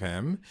proud of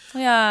him.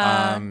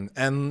 Yeah.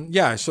 And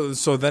yeah,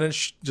 so then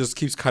it just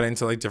keeps cutting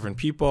to like different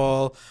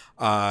people.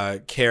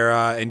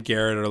 Kara and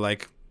Garrett are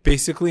like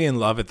basically in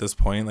love at this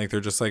point. Like they're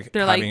just like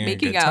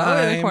making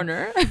out in the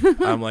corner.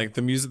 Like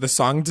the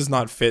song does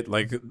not fit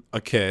like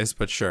a kiss,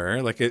 but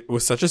sure. Like it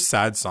was such a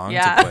sad song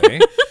to play.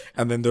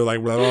 And then they're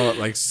like, blah, blah,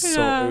 blah, like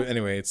so.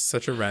 Anyway, it's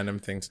such a random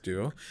thing to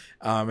do.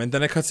 And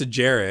then it cuts to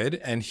Jared,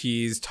 and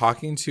he's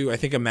talking to I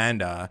think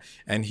Amanda,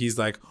 and he's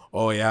like,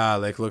 oh yeah,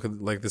 like look at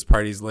like this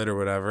party's lit or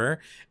whatever.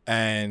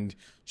 And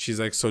she's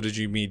like, so did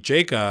you meet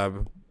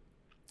Jacob?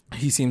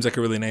 He seems like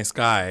a really nice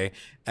guy.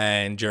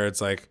 And Jared's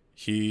like,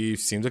 he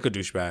seems like a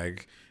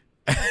douchebag.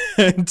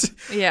 And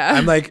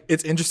I'm like,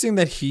 it's interesting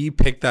that he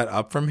picked that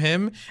up from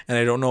him, and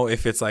I don't know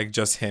if it's like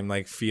just him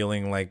like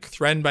feeling like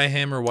threatened by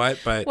him or what,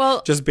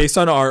 but just based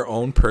on our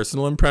own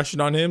personal impression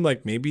on him,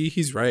 like maybe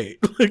he's right.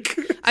 Like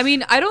I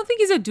mean, I don't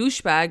think he's a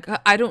douchebag.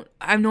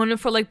 I've known him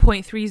for like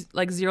 0.3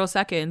 like 0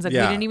 seconds. Like we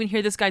didn't even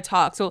hear this guy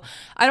talk. So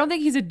I don't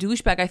think he's a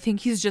douchebag. I think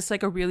he's just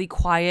like a really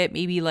quiet,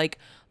 maybe like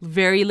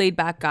very laid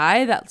back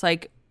guy that's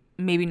like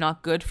maybe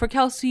not good for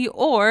Kelsey,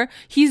 or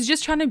he's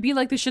just trying to be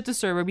like the shit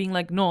disturber, being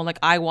like, no, like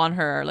I want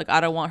her, like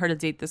I don't want her to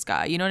date this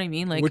guy, you know what I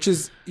mean? Like, which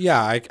is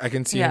I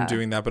can see him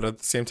doing that, but at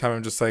the same time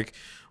I'm just like,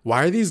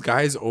 why are these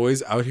guys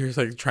always out here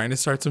like trying to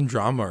start some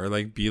drama or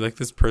like be like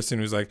this person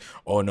who's like,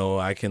 oh no,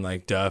 I can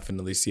like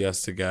definitely see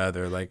us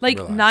together, like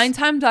relax. 9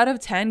 times out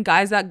of 10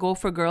 guys that go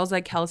for girls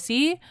like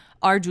Kelsey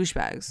are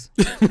douchebags.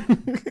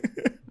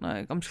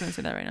 Like I'm just gonna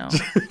say that right now.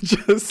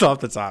 Just off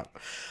the top.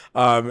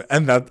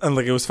 And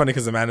like it was funny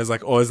because Amanda's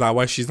like, oh, is that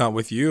why she's not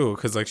with you?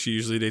 Because like she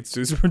usually dates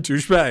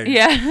douchebags.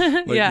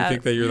 Yeah. Like you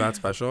think that you're that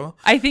special?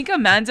 I think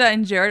Amanda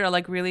and Jared are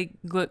like really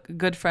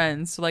good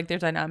friends. So like their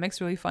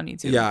dynamic's really funny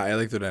too. Yeah, I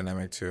like their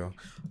dynamic too.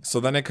 So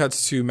then it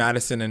cuts to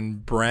Madison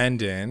and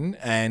Brandon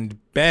and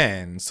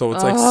Ben. So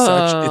it's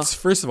like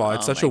first of all,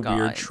 it's such a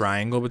weird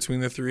triangle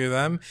between the three of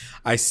them.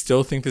 I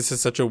still think this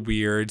is such a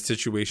weird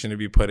situation to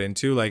be put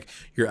into, like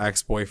your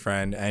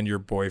ex-boyfriend and your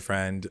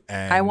boyfriend.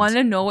 And I want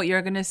to know what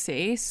you're gonna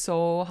say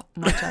so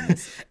much on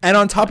this. And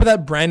on top of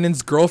that,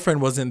 Brandon's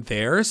girlfriend wasn't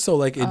there, so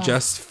like it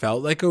just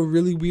felt like a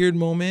really weird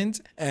moment.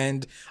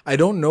 And I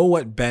don't know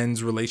what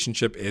Ben's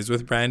relationship is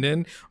with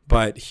Brandon,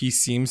 but he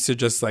seems to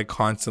just like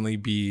constantly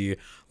be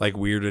like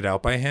weirded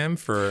out by him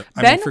for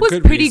Ben was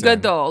pretty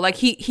good though. Like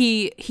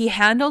he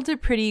handled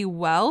it pretty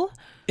well.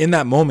 In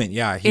that moment,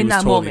 yeah, he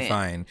was totally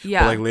fine.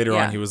 Yeah, but like later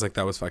on, he was like,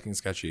 that was fucking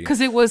sketchy. Because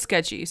it was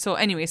sketchy. So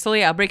anyway,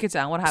 break it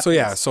down. What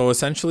happened? So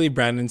essentially,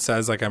 Brandon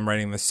says like, I'm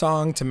writing this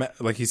song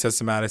like he says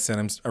to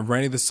Madison, I'm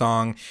writing the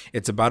song.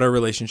 It's about our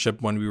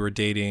relationship when we were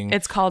dating.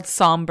 It's called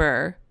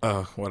Somber.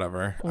 Oh,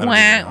 whatever.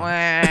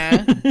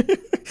 I don't know.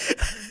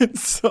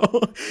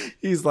 So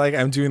he's like,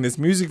 I'm doing this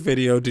music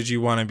video. Did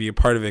you want to be a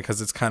part of it?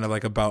 Because it's kind of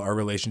like about our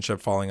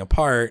relationship falling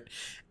apart.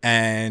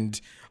 And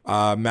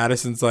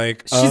Madison's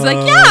like, she's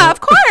like, yeah, of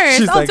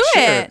course, I'll like, do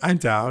it. I'm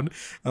down.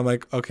 I'm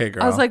like, okay,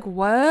 girl. I was like,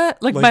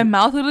 what? Like my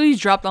mouth literally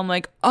dropped. I'm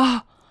like,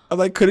 oh. I'm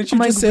like, couldn't you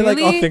just say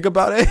really? Like, I'll think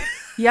about it?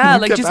 Yeah,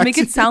 like just make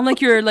it sound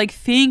like you're like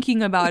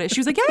thinking about it. She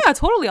was like, yeah,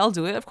 totally, I'll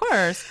do it, of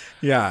course.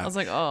 Yeah. I was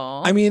like,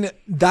 oh. I mean,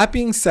 that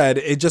being said,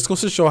 it just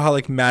goes to show how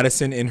like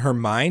Madison, in her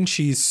mind,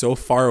 she's so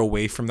far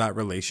away from that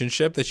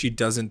relationship that she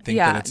doesn't think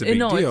that it's a big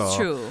deal. It's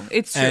true.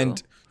 It's true.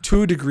 And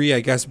to a degree,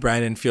 I guess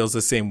Brandon feels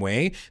the same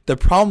way. The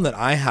problem that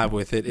I have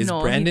with it is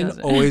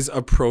Brandon always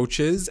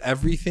approaches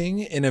everything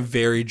in a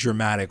very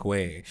dramatic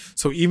way.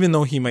 So even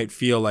though he might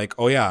feel like,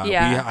 oh yeah,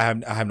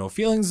 I have no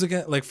feelings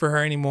again, like for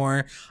her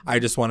anymore, I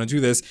just want to do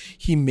this,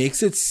 he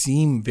makes it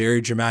seem very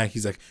dramatic.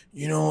 He's like,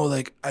 you know,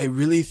 like I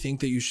really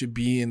think that you should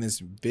be in this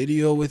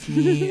video with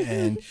me,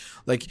 and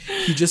like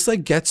he just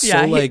like gets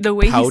so like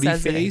pouty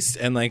faced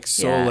and like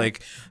so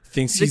like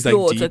thinks he's like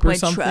deep or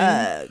something.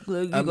 Like,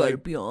 you gotta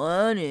be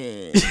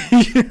honest.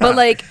 But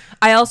like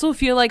I also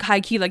feel like high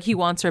key like he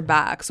wants her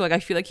back, so like I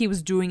feel like he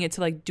was doing it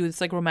to like do this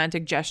like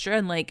romantic gesture,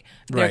 and like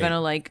they're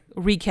gonna like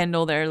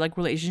rekindle their like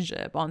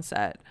relationship on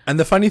set. And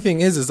the funny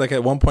thing is like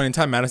at one point in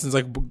time Madison's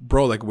like,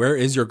 bro, like where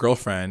is your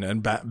girlfriend?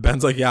 And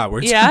Ben's like, yeah,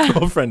 where's your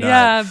girlfriend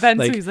at? Ben's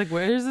like, he's like,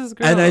 where's this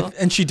girl?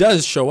 And she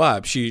does show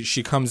up.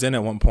 She comes in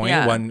at one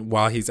point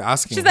while he's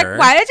asking her. She's like,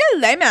 why did you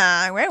leave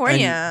me? Where were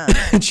you?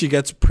 And she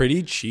gets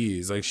pretty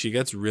cheese. Like she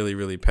gets really,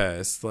 really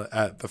pissed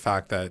at the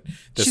fact that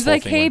this she's whole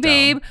like, thing hey went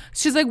babe. down.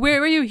 She's like,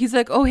 where were you? He's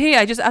like, oh hey,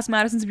 I just asked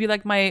Madison to be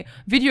like my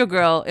video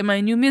girl in my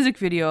new music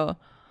video.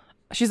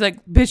 She's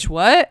like, bitch,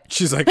 what?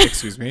 She's like,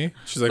 excuse me.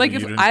 She's like,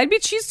 if I'd be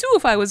cheese too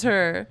if I was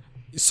her.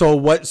 So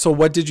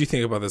what did you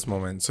think about this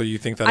moment? So you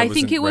think that I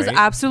think it was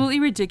absolutely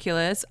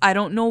ridiculous. I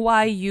don't know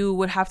why you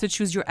would have to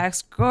choose your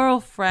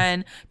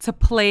ex-girlfriend to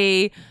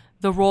play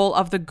the role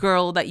of the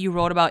girl that you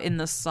wrote about in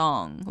the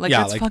song. Like,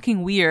 that's like,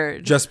 fucking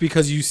weird. Just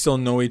because you still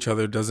know each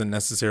other doesn't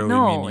necessarily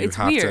mean you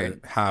have to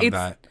have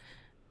that.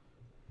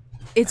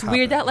 It's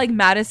weird that like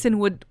Madison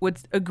would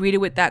agree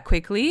to it that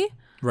quickly.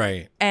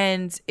 Right.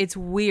 And it's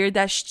weird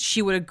that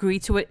she would agree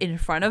to it in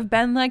front of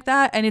Ben like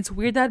that. And it's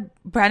weird that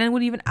Brandon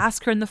would even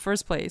ask her in the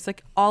first place.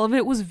 Like, all of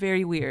it was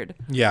very weird.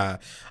 Yeah.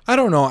 I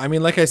don't know. I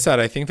mean, like I said,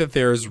 I think that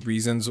there's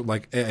reasons,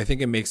 like, I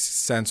think it makes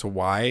sense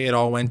why it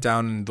all went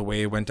down and the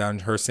way it went down,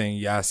 her saying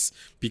yes,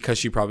 because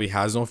she probably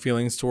has no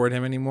feelings toward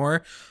him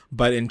anymore.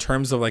 But in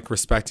terms of, like,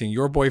 respecting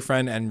your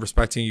boyfriend and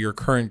respecting your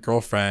current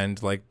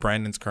girlfriend, like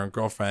Brandon's current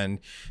girlfriend,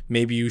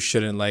 maybe you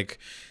shouldn't, like,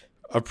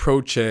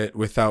 approach it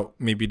without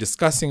maybe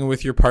discussing it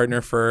with your partner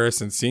first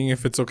and seeing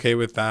if it's okay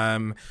with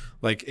them.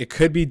 Like, it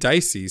could be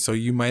dicey, so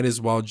you might as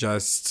well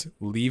just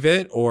leave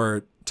it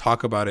or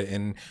talk about it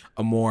in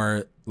a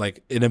more,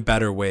 like, in a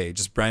better way.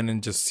 Just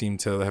Brandon just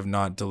seemed to have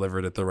not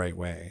delivered it the right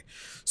way.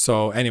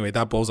 So anyway,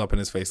 that blows up in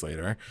his face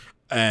later.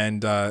 And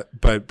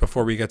but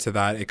before we get to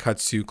that, it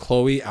cuts to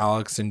Chloe,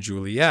 Alex, and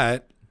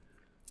Juliet.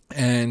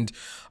 And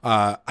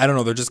I don't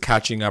know, they're just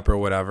catching up or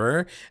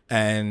whatever,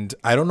 and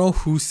I don't know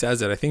who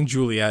says it. I think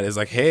Juliet is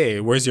like, hey,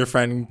 where's your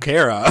friend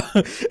Kara?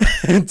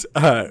 And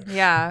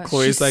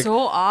Chloe's she's like, so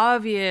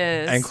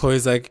obvious, and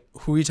Chloe's like,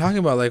 who are you talking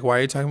about? Like, why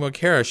are you talking about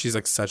Kara? She's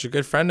like such a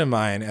good friend of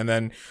mine. And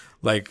then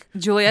like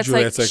Juliet's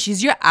like,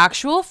 she's your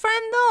actual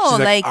friend though,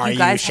 like you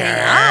guys hang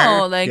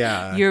out,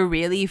 like you're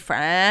really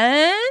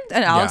friends?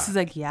 And Alex is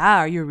like, yeah,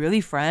 are you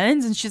really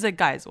friends? And she's like,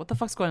 guys, what the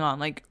fuck's going on?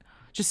 Like,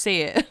 just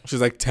say it. She's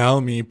like,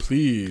 tell me,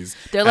 please.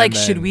 They're like,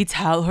 should we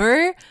tell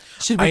her?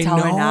 Should we tell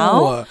her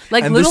now?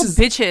 Like, and little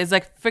bitches,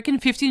 like freaking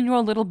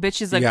 15-year-old little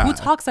bitches. Like, who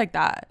talks like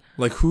that?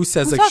 Like, who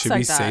says, like, should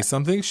we say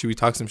something? Should we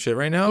talk some shit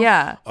right now?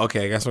 Yeah.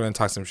 Okay, I guess we're going to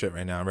talk some shit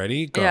right now.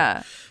 Ready? Go.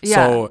 Yeah.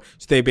 So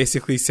they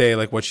basically say,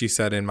 like, what she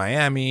said in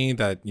Miami,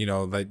 that, you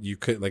know, that you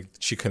could, like,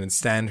 she couldn't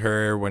stand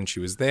her when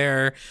she was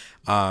there.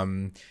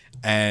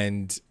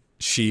 And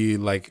she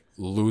like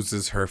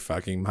loses her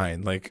fucking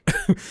mind. Like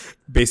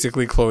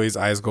basically Chloe's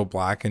eyes go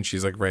black and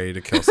she's like ready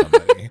to kill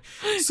somebody.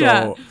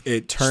 So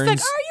it turns, she's like,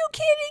 are you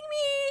kidding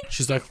me?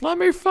 She's like, let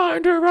me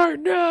find her right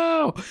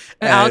now.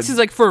 And Alex is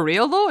like, for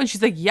real though? And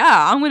she's like,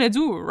 yeah, I'm gonna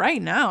do it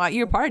right now at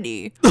your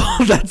party.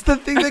 That's the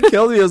thing that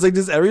killed me. I was like,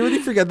 does everybody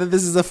forget that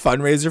this is a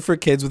fundraiser for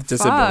kids with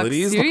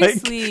disabilities?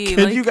 Seriously. Like,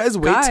 can you guys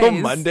wait till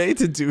Monday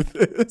to do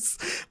this?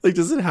 Like,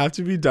 does it have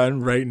to be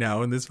done right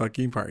now in this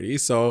fucking party?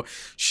 So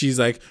she's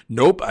like,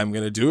 nope, I'm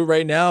gonna do it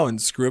right now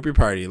and screw up your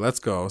party. Let's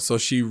go. So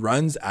she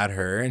runs at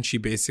her and she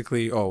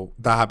basically,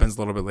 that happens a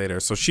little bit later.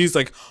 So she's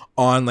like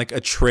on like a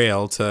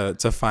trail to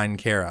find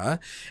Kara.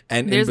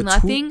 And there's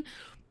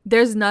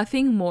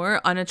nothing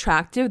more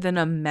unattractive than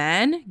a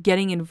man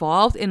getting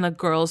involved in a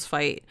girl's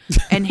fight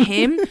and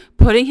him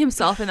putting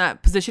himself in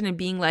that position and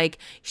being like,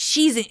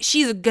 she's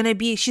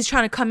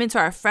trying to come into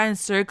our friend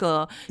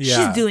circle.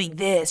 She's doing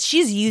this.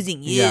 She's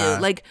using you.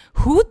 Like,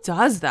 who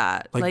does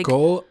that? Like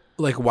go,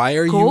 like, why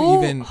are you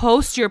even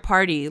host your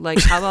party?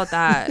 Like, how about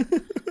that?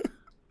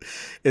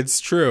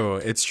 It's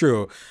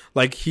true.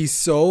 Like, he's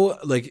so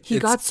like, he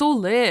got so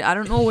lit. I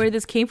don't know where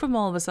this came from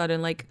all of a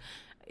sudden. Like,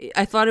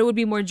 I thought it would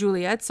be more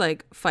Juliet's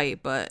like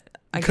fight, but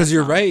because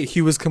you're right,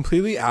 he was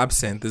completely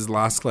absent this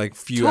last like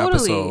few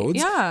episodes.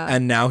 Yeah,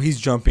 and now he's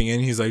jumping in.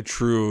 He's like,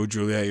 true,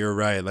 Juliet, you're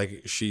right.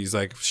 Like, she's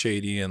like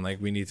shady, and like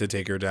we need to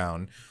take her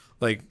down.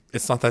 Like,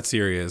 it's not that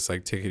serious.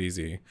 Like, take it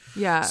easy.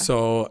 Yeah.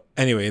 So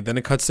anyway, then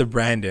it cuts to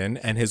Brandon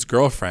and his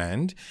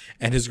girlfriend.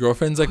 And his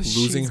girlfriend's like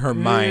losing her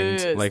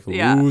mind. Like,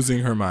 losing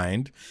her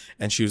mind.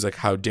 And she was like,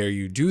 how dare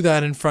you do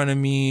that in front of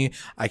me?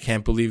 I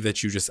can't believe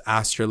that you just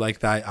asked her like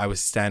that. I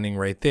was standing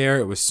right there.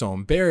 It was so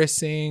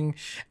embarrassing.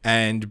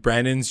 And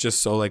Brandon's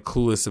just so like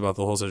clueless about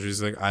the whole situation.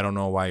 He's like, I don't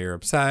know why you're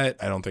upset.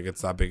 I don't think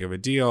it's that big of a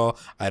deal.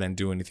 I didn't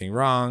do anything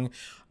wrong.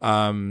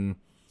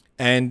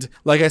 And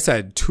like I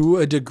said, to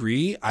a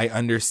degree, I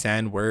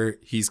understand where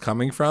he's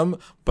coming from.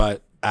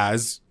 But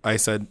as I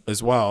said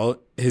as well,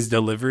 his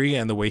delivery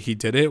and the way he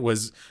did it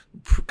was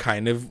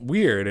kind of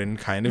weird and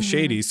kind of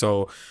shady.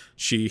 So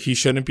he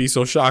shouldn't be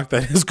so shocked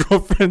that his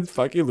girlfriend's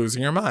fucking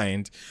losing her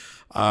mind.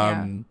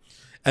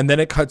 And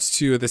then it cuts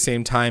to, at the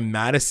same time,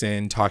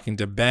 Madison talking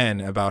to Ben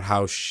about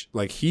how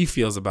like he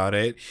feels about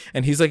it.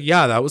 And he's like,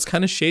 yeah, that was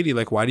kind of shady.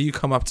 Like, why do you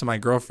come up to my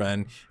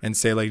girlfriend and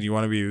say, like, do you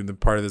want to be the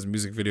part of this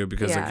music video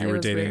because like you were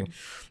dating? Weird.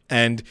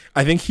 And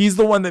I think he's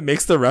the one that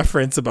makes the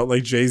reference about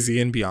like Jay-Z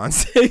and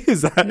Beyonce.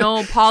 Is that?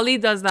 No,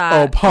 Pauly does that.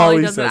 Oh,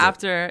 Pauly does it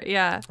after.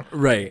 Yeah.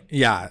 Right.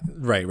 Yeah.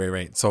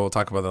 Right. So we'll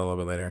talk about that a little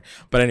bit later.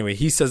 But anyway,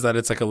 he says that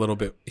it's like a little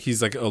bit,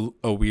 he's like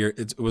a weird,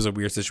 it was a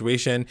weird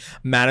situation.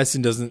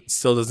 Madison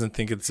still doesn't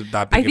think it's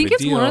that big of a deal. I think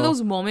it's one of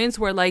those moments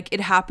where like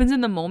it happens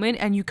in the moment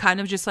and you kind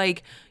of just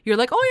like, you're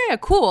like, oh yeah,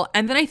 cool.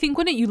 And then I think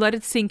when you let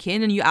it sink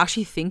in and you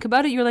actually think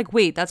about it, you're like,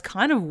 wait, that's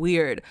kind of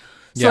weird.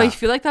 So I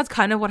feel like that's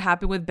kind of what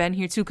happened with Ben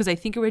here too, because I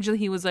think originally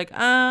he was like,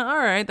 all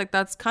right, like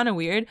that's kind of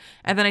weird.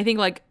 And then I think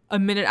like a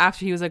minute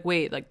after he was like,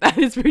 wait, like that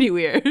is pretty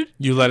weird.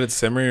 You let it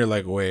simmer, you're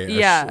like, wait,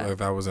 like,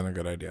 that wasn't a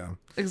good idea.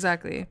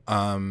 Exactly.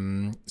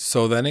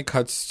 So then it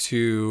cuts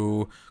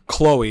to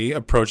Chloe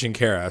approaching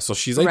Kara. So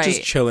she's like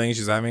just chilling.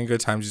 She's having a good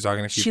time. She's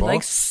talking to people. She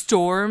like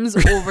storms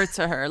over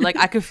to her. Like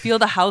I could feel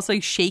the house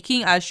like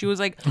shaking as she was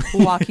like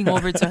walking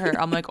over to her.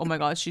 I'm like, oh my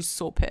God, she's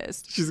so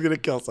pissed. She's going to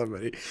kill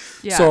somebody.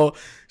 Yeah. So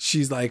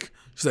she's like,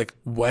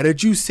 what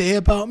did you say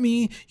about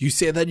me? You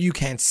say that you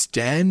can't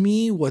stand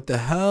me? What the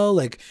hell?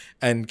 Like,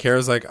 and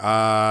Kara's like,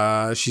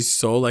 she's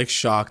so like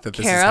shocked that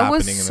this is happening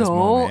in this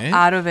moment. Kara was so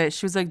out of it.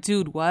 She was like,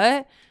 dude,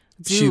 what?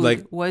 Dude, she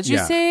like, what did you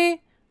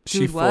say?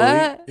 Dude,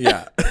 what?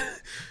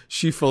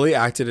 She fully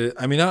acted it.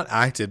 I mean, not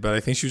acted, but I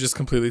think she was just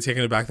completely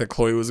taken aback that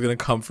Chloe was going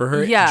to come for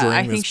her. Yeah, during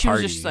I think this she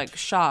party. was just like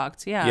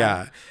shocked. Yeah.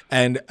 Yeah.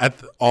 And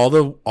at all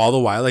the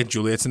while, like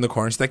Juliet's in the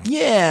corner. She's like,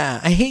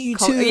 yeah, I hate you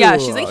too. Yeah.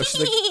 She's like,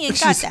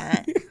 got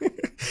that.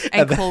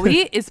 And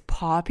Chloe is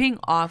popping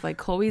off. Like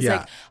Chloe's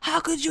like, how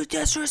could you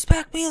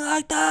disrespect me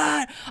like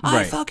that?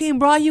 I fucking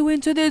brought you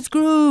into this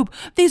group.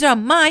 These are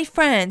my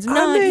friends,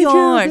 not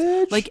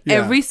yours. Like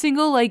every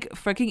single like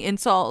freaking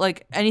insult,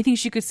 like anything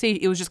she could say,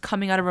 it was just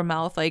coming out of her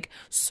mouth like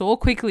so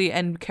quickly.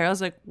 And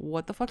Carol's like,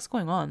 what the fuck's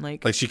going on?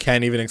 Like she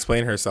can't even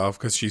explain herself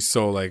because she's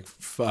so like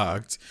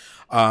fucked.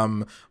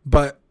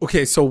 But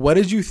okay, so what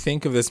did you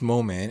think of this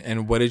moment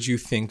and what did you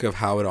think of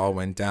how it all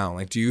went down?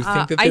 Like, do you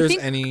think that there's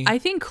any... I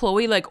think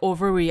Chloe like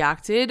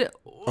overreacted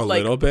a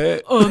little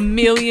bit, a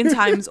million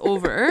times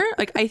over.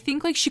 Like, I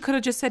think like she could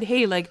have just said,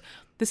 hey, like,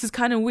 this is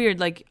kind of weird.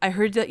 Like, I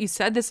heard that you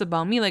said this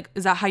about me. Like,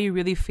 is that how you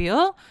really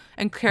feel?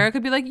 And Kara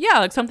could be like, yeah,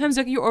 like sometimes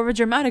like you're over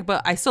dramatic,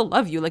 but I still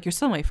love you. Like, you're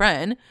still my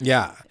friend.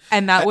 Yeah.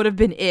 And that would have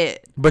been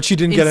it. But she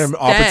didn't get an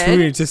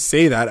opportunity to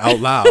say that out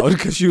loud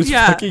because she was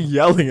fucking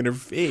yelling in her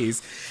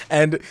face.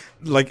 And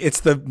like, it's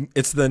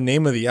the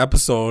name of the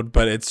episode,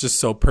 but it's just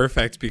so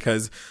perfect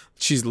because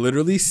she's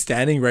literally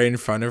standing right in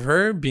front of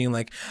her being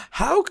like,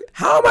 how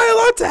am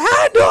I allowed to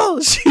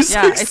handle? She's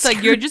it's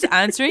like you're just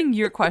answering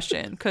your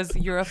question because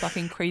you're a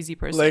fucking crazy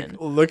person. Like,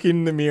 looking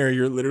in the mirror,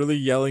 you're literally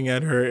yelling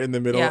at her in the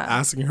middle,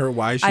 asking her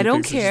why she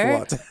don't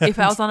care if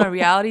I was on a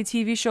reality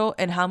TV show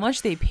and how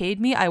much they paid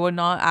me, I would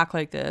not act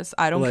like this.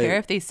 I don't care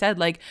if they said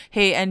like,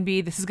 hey,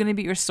 NB, this is going to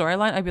be your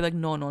storyline. I'd be like,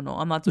 no,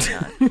 I'm not doing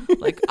that.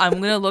 Like, I'm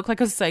going to look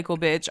like a psycho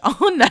bitch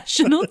on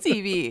national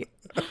TV.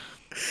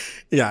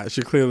 Yeah,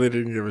 she clearly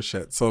didn't give a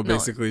shit. So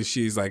basically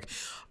she's like,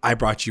 I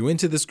brought you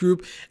into this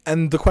group.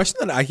 And the question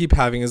that I keep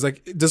having is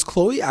like, does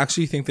Chloe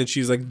actually think that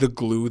she's like the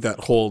glue that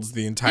holds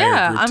the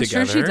entire group together? Yeah,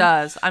 I'm sure she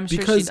does. I'm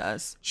sure she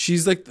does.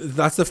 She's like,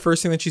 that's the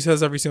first thing that she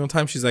says every single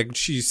time. She's like,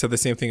 she said the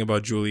same thing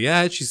about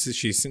Juliet.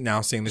 She's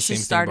now saying the same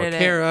thing about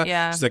Kara.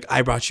 Yeah. She's like,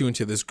 I brought you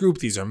into this group.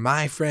 These are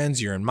my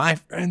friends. You're in my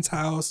friend's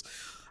house.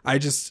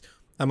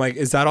 I'm like,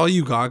 is that all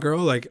you got, girl?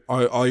 Like,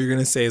 all you're going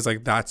to say is,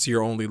 like, that's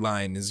your only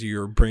line, is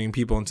you're bringing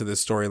people into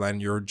this storyline.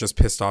 You're just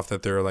pissed off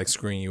that they're, like,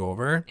 screwing you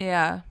over.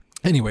 Yeah.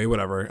 Anyway,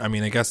 whatever. I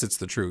mean, I guess it's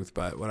the truth,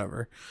 but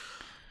whatever.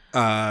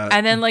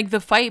 And then, like, the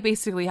fight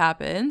basically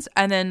happens.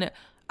 And then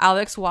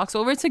Alex walks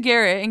over to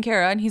Garrett and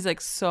Kara, and he's like,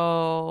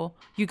 so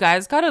you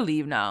guys got to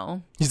leave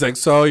now. He's like,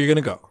 so you're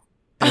going to go.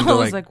 And I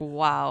was like,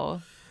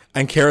 wow.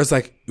 And Kara's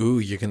like, ooh,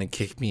 you're going to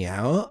kick me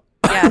out?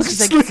 Yeah,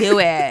 she's like, do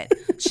it.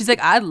 She's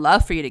like, I'd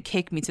love for you to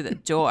kick me to the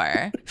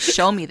door.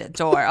 Show me the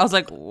door. I was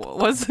like,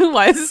 why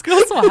is this girl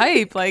so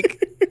hype?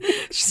 Like,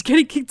 she's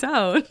getting kicked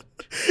out.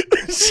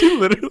 She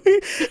literally,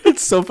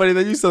 it's so funny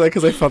that you said that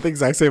because I felt the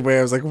exact same way.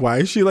 I was like, why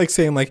is she like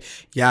saying like,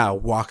 yeah,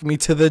 walk me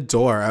to the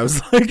door? I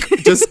was like,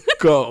 just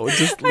go,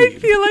 just leave. I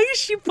feel like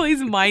she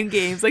plays mind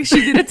games. Like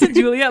she did it to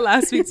Juliet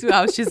last week too.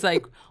 How she's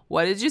like,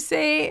 what did you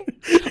say?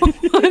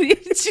 What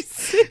did you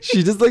say?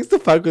 She just likes to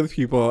fuck with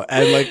people.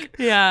 And like,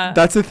 yeah,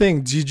 that's the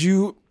thing. Did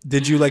you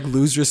like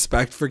lose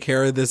respect for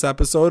Kara this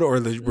episode, or were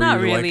Not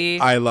you really.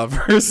 like, I love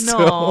her still?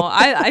 No,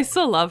 I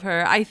still love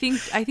her. I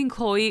think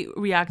Chloe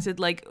reacted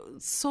like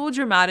so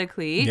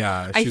dramatically.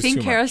 Yeah, I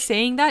think Kara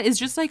saying that is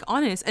just like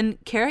honest.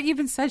 And Kara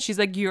even said, she's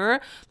like,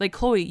 you're like,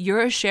 Chloe, you're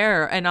a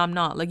sharer and I'm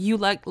not. Like you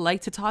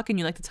like to talk and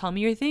you like to tell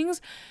me your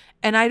things.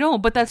 And I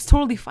don't, but that's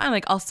totally fine.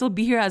 Like, I'll still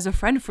be here as a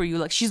friend for you.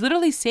 Like, she's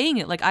literally saying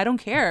it. Like, I don't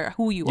care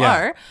who you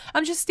are.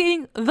 I'm just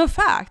stating the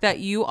fact that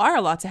you are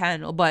a lot to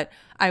handle, but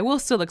I will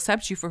still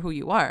accept you for who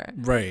you are.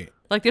 Right.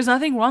 Like, there's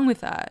nothing wrong with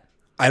that.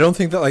 I don't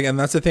think that, like, and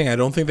that's the thing. I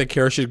don't think that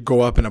Kara should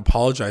go up and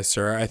apologize to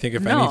her. I think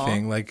if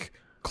anything, like,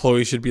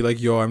 Chloe should be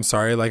like, yo, I'm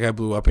sorry, like I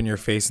blew up in your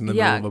face in the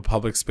middle of a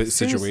public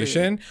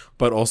situation,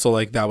 but also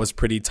like that was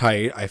pretty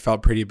tight. I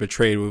felt pretty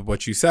betrayed with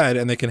what you said,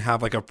 and they can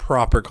have like a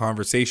proper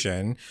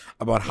conversation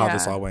about how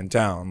this all went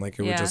down. Like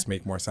it would just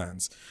make more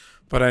sense.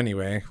 But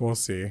anyway, we'll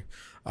see.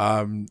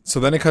 So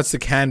then it cuts to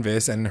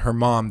Canvas and her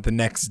mom the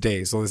next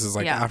day. So this is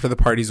like after the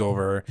party's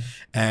over,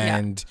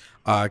 and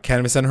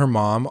Canvas and her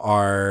mom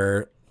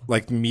are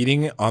like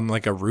meeting on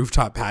like a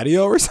rooftop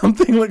patio or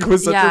something. Like it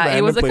was such a random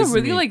it was like a place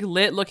really like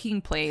lit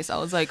looking place. I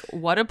was like,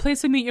 what a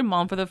place to meet your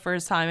mom for the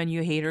first time and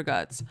you hate her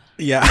guts.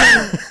 Yeah.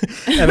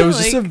 And it was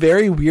just a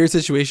very weird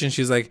situation.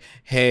 She's like,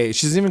 hey,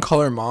 she doesn't even call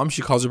her mom,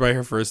 she calls her by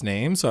her first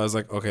name. So I was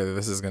like, okay,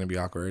 this is gonna be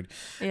awkward.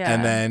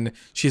 And then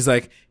she's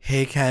like,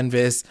 hey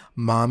Canvas,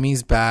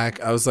 mommy's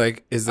back. I was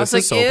like, is this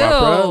a soap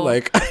opera?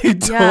 Like I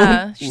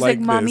don't she's like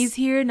mommy's this.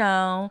 Here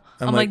now.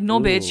 I'm like,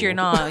 no bitch, you're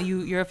not.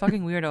 You're a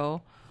fucking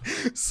weirdo.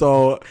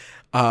 So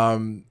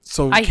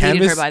I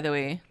hated her, by the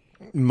way.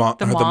 The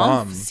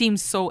mom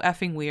seems so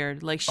effing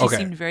weird. Like she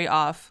seemed very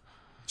off.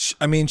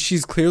 I mean,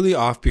 she's clearly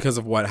off because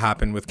of what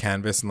happened with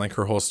Canvas and like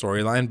her whole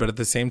storyline. But at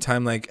the same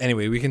time, like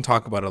anyway, we can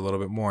talk about it a little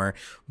bit more.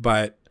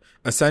 But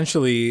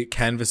essentially,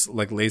 Canvas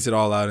like lays it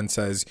all out and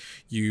says,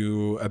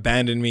 you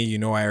abandoned me. You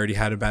know, I already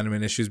had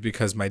abandonment issues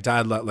because my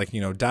dad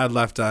dad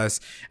left us,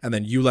 and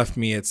then you left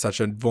me at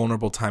such a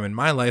vulnerable time in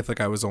my life.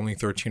 Like I was only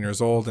 13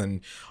 years old and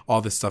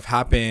all this stuff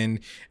happened.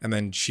 And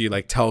then she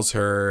like tells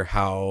her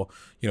how,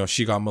 you know,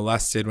 she got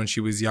molested when she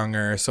was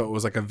younger. So it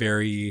was like a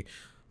very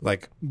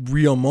like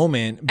real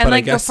moment. And but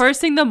like the first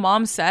thing the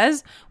mom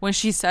says when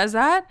she says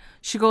that,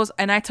 she goes,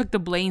 and I took the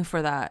blame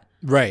for that.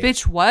 Right.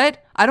 Bitch,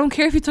 what? I don't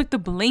care if you took the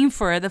blame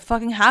for it. That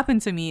fucking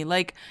happened to me.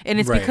 Like, and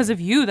it's because of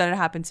you that it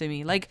happened to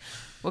me. Like,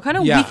 what kind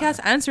of weak ass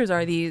answers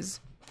are these?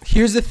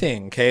 Here's the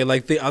thing, okay?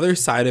 Like the other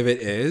side of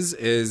it is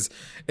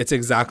it's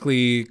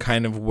exactly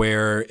kind of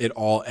where it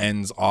all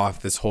ends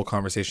off. This whole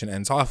conversation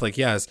ends off. Like,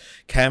 yes,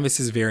 Canvas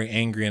is very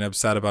angry and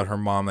upset about her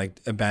mom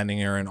like abandoning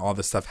her and all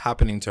this stuff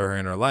happening to her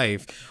in her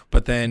life.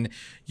 But then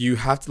you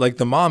have to, like,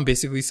 the mom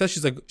basically says,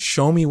 she's like,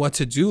 show me what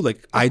to do.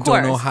 Like, I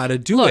don't know how to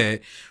do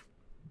it.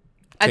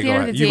 At the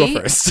end of the day, you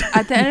go first.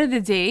 At the end of the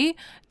day,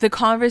 the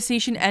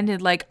conversation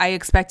ended like I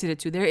expected it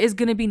to. There is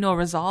going to be no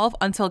resolve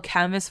until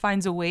Canvas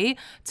finds a way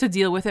to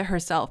deal with it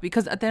herself.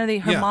 Because at the end of the day,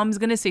 her mom's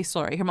going to say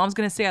sorry. Her mom's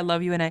going to say, I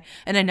love you and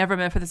I never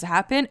meant for this to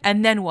happen.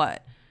 And then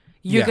what?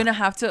 You're going to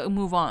have to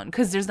move on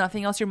because there's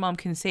nothing else your mom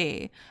can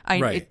say.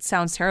 It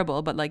sounds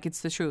terrible, but like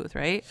it's the truth,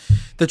 right?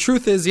 The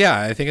truth is,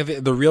 I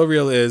think the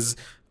real is,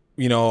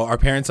 you know, our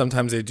parents,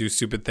 sometimes they do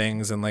stupid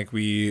things and like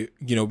we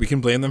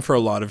can blame them for a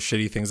lot of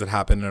shitty things that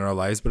happen in our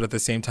lives. But at the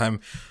same time,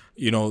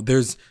 you know,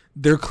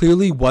 there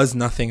clearly was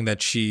nothing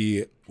that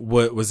she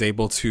was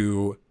able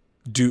to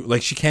do.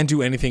 Like she can't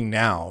do anything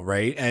now.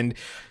 Right. And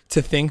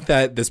to think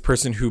that this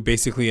person who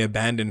basically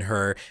abandoned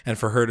her and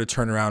for her to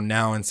turn around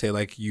now and say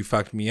like, you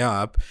fucked me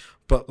up,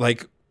 but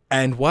like,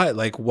 and what?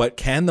 Like, what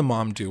can the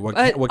mom do? What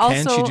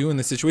can she do in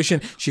this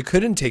situation? She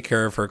couldn't take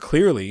care of her,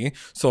 clearly.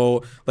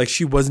 So, like,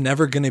 she was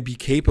never going to be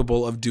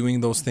capable of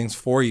doing those things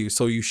for you.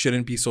 So you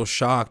shouldn't be so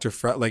shocked or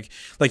like,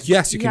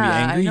 yes, you can be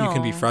angry. You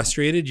can be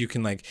frustrated. You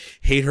can, like,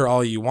 hate her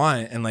all you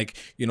want and, like,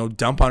 you know,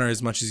 dump on her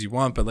as much as you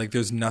want. But, like,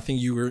 there's nothing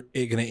you were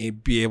going to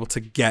be able to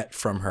get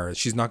from her.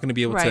 She's not going to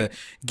be able to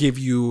give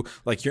you,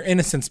 like, your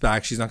innocence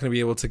back. She's not going to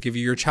be able to give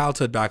you your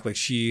childhood back. Like,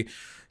 she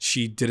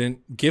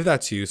didn't give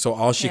that to you. So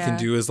all she can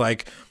do is,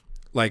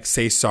 like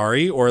say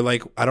sorry or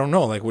like I don't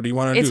know, like what do you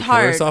want to do? It's hard.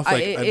 Kill yourself?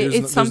 Like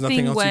there's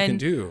nothing else you can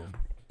do.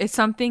 It's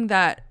something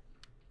that,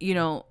 you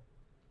know,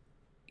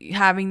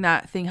 having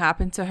that thing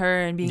happen to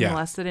her and being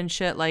molested and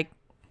shit, like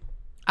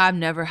I've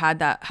never had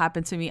that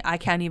happen to me. I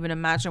can't even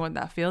imagine what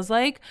that feels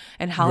like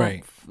and how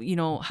you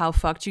know how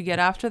fucked you get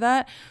after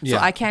that. So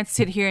I can't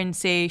sit here and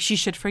say she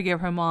should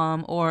forgive her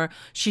mom or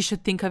she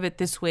should think of it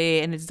this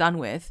way and it's done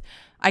with.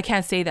 I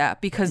can't say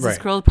that because this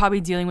girl is probably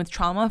dealing with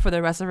trauma for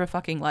the rest of her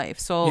fucking life.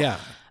 So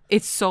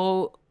it's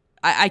so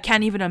I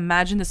can't even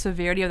imagine the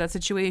severity of that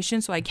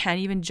situation, so I can't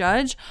even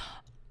judge.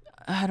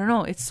 I don't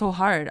know. It's so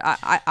hard.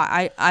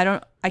 I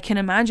don't. I can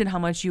imagine how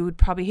much you would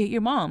probably hate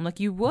your mom. Like,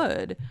 you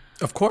would.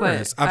 Of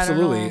course.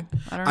 Absolutely.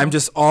 I'm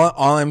just, all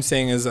I'm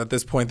saying is at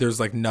this point, there's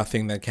like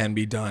nothing that can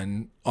be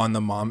done on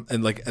the mom.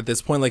 And like at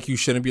this point, like you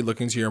shouldn't be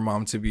looking to your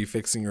mom to be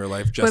fixing your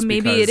life just because. But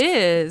maybe it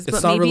is.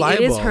 It's not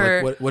reliable. It is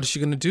her. Like, what is she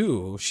going to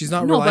do? She's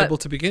not reliable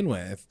to begin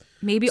with.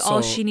 Maybe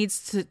all she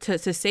needs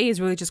to say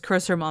is really just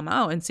curse her mom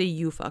out and say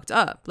you fucked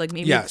up. Like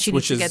maybe she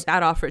needs to get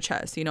that off her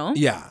chest, you know?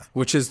 Yeah,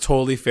 which is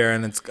totally fair.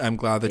 And I'm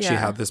glad that she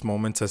had this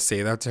moment to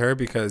say that to her,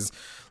 because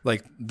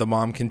like the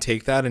mom can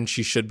take that and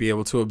she should be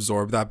able to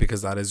absorb that,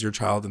 because that is your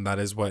child and that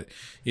is what,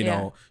 you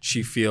know,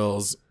 she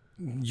feels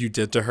you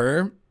did to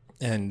her.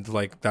 And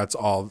like, that's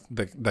all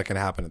that can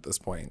happen at this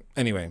point.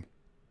 Anyway.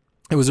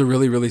 It was a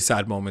really, really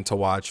sad moment to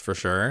watch for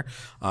sure.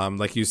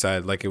 Like you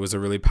said, like it was a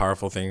really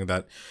powerful thing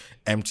that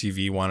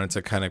MTV wanted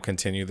to kind of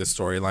continue the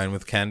storyline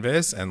with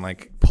Canvas and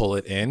like pull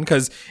it in,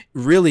 because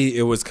really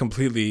it was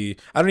completely,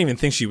 I don't even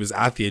think she was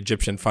at the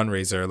Egyptian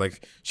fundraiser.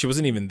 Like she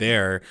wasn't even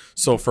there.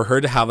 So for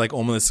her to have like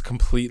almost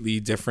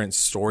completely different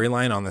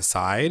storyline on the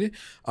side,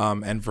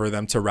 and for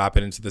them to wrap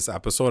it into this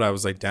episode, I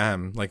was like,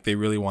 damn, like they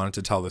really wanted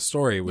to tell the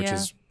story, which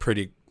is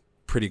pretty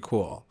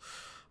cool.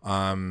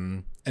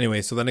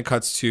 Anyway, so then it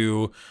cuts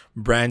to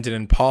Brandon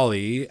and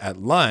Polly at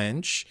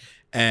lunch,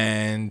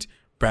 and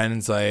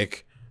Brandon's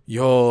like,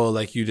 yo,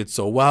 like you did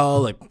so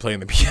well, like playing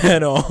the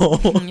piano.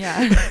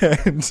 Yeah.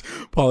 And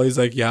Polly's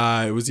like,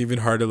 yeah, it was even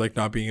harder, like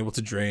not being able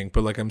to drink,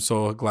 but like I'm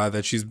so glad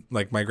that she's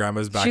like, my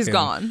grandma's back. She's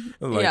gone.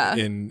 Like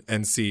in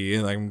NC,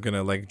 and I'm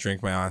gonna like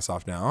drink my ass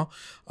off now.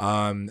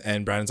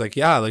 And Brandon's like,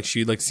 yeah, like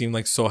she like seemed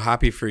like so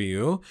happy for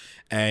you,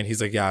 and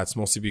he's like, yeah, it's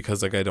mostly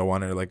because like I don't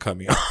want her to like cut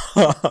me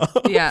off.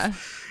 Yeah.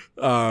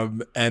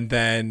 And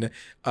then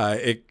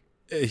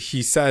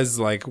he says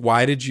like,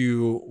 why did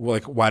you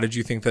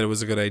think that it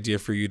was a good idea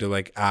for you to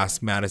like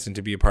ask Madison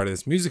to be a part of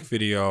this music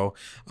video?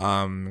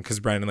 Because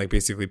Brandon like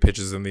basically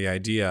pitches him the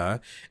idea,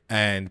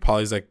 and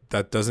Polly's like,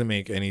 that doesn't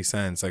make any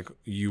sense, like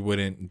you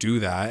wouldn't do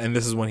that. And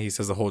this is when he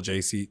says the whole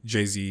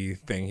Jay-Z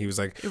thing. He was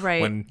like,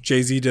 when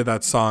Jay-Z did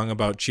that song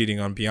about cheating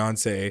on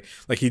Beyonce,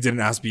 like he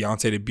didn't ask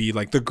Beyonce to be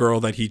like the girl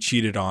that he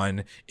cheated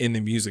on in the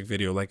music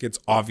video. Like it's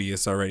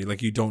obvious already,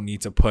 like you don't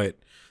need to put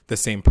the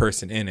same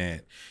person in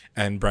it.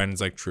 And Brandon's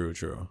like,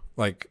 true.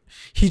 Like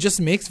he just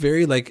makes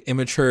very like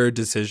immature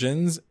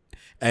decisions,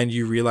 and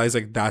you realize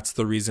like that's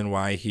the reason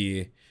why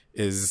he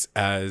is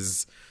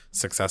as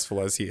successful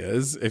as he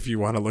is, if you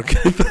want to look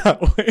at it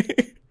that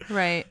way.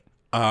 Right.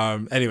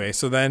 Anyway,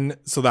 so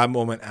that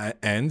moment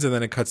ends, and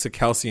then it cuts to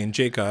Kelsey and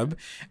Jacob.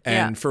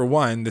 And for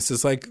one, this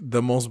is like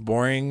the most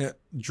boring,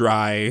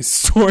 dry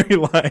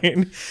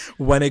storyline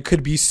when it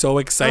could be so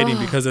exciting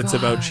because it's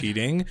about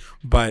cheating.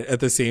 But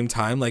at the same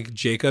time, like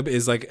Jacob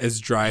is like as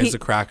dry as a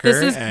cracker.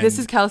 This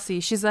is Kelsey.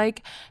 She's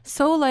like,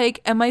 so like,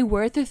 am I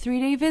worth a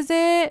 3-day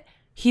visit?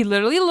 He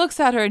literally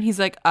looks at her and he's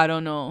like, I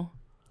don't know.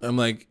 I'm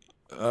like,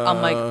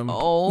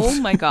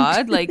 oh my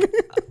God. Like,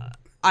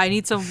 I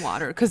need some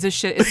water because this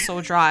shit is so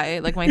dry.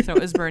 Like my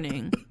throat is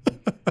burning.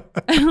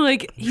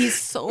 Like he's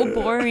so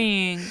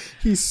boring.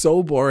 He's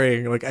so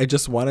boring. Like I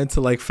just wanted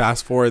to like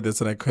fast forward this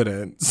and I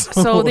couldn't.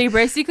 So they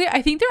basically,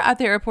 I think they're at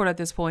the airport at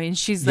this point. And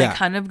she's like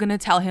kind of gonna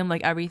tell him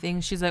like everything.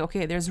 She's like,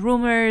 okay, there's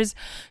rumors.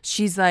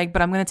 She's like,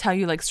 but I'm gonna tell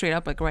you like straight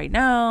up like right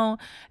now.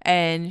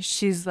 And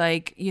she's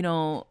like, you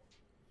know,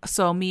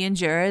 so me and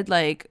Jared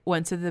like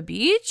went to the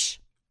beach,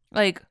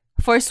 like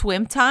for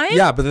swim time.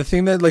 Yeah, but the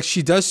thing that like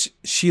she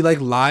like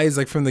lies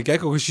like from the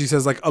get-go, because she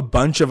says like a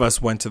bunch of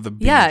us went to the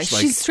beach. Yeah, like,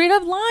 she's straight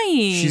up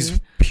lying.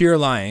 She's pure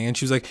lying. And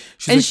she's like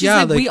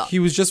yeah, like he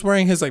was just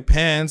wearing his like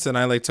pants and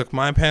I like took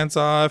my pants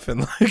off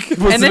and like it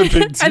wasn't a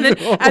big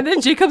deal. And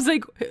then Jacob's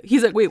like,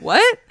 he's like, wait,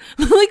 what?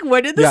 Like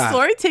where did the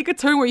story take a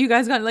turn where you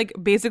guys got like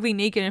basically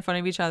naked in front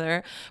of each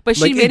other? But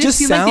she like, made it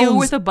seem like they were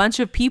with a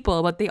bunch of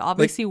people, but they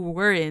obviously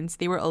weren't.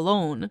 They were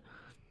alone.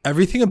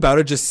 Everything about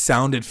it just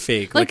sounded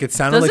fake. Like it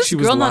sounded like she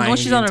was lying. Does this girl not know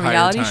she's on a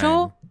reality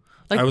show?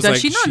 Like,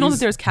 does she not know that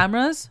there's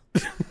cameras?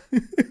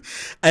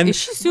 And is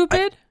she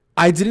stupid?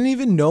 I didn't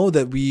even know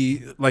that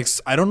we like.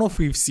 I don't know if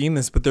we've seen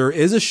this, but there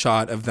is a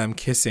shot of them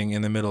kissing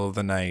in the middle of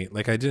the night.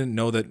 Like I didn't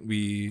know that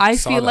we. I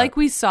feel like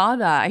we saw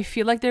that. I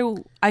feel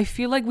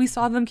like we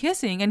saw them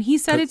kissing, and he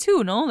said it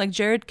too. No, like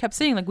Jared kept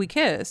saying like we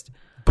kissed.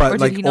 But or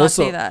did like he not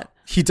also say that?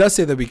 He does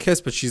say that we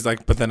kissed, but she's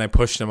like, but then I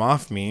pushed him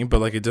off me. But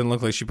like, it didn't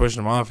look like she pushed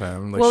him off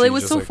him. Like, well, it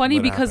was so funny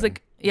because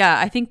like, yeah,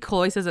 I think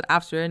Chloe says it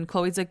after, and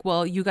Chloe's like,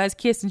 well, you guys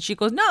kissed, and she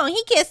goes, no,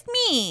 he kissed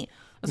me.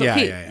 I was like,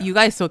 okay, you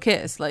guys still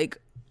kiss, like.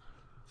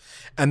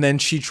 And then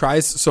she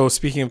tries, so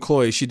speaking of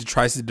Chloe, she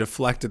tries to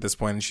deflect at this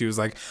point, and she was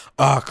like,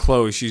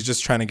 Chloe, she's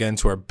just trying to get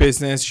into our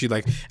business. She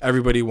like,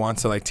 everybody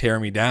wants to like tear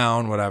me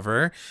down,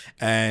 whatever.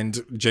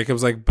 And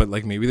Jacob's like, but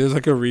like maybe there's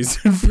like a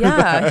reason for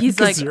that. Yeah, he's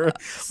like, you're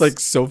like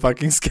so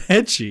fucking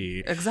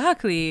sketchy.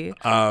 Exactly.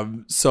 Anyway,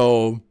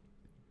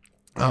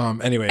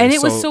 and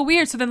it was so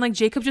weird. So then like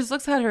Jacob just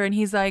looks at her and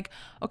he's like,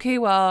 okay,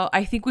 well,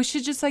 I think we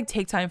should just like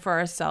take time for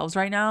ourselves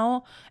right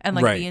now and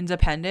like be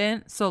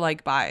independent. So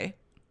like, bye.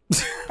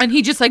 And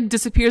he just like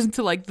disappears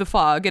into like the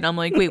fog, and I'm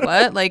like, wait,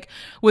 what? Like,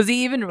 was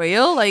he even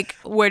real? Like,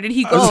 where did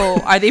he go?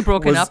 Are they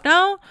broken up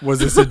now? Was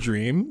this a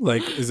dream?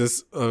 Like, is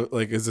this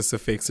a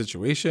fake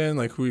situation?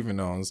 Like, who even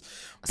knows?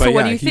 But so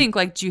what do you think?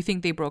 Like, do you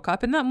think they broke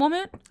up in that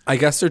moment? I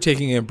guess they're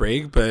taking a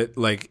break, but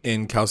like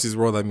in Kelsey's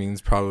world, that means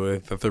probably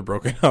that they're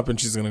broken up, and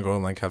she's gonna go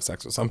and like have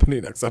sex with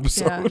somebody next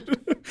episode. Yeah.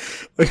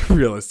 Like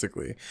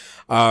realistically,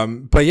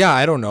 but yeah,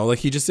 I don't know. Like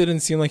he just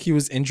didn't seem like he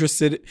was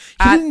interested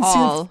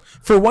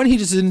for one. He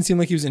just didn't seem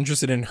like he was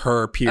interested in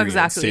her. Period.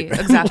 Exactly.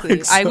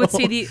 Like, so. I would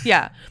say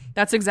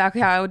that's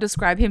exactly how I would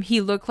describe him.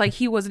 He looked like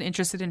he wasn't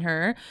interested in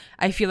her.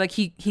 I feel like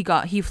he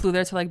flew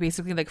there to like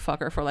basically like fuck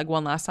her for like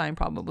one last time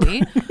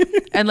probably.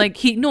 And like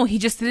he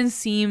just didn't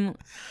seem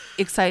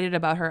excited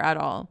about her at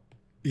all.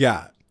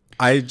 Yeah.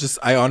 I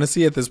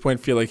honestly at this point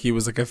feel like he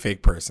was like a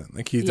fake person.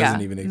 Like he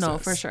doesn't even exist. No,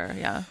 for sure.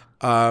 Yeah.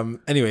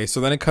 Anyway, so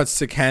then it cuts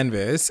to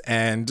Canvas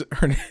and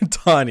her name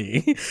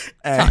Tawny.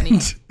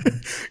 And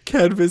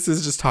Canvas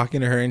is just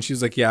talking to her, and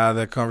she's like, yeah,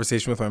 the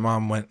conversation with my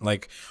mom went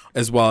like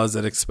as well as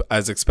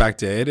as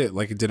expected.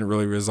 It didn't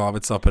really resolve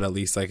itself, but at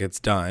least like it's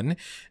done.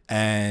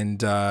 And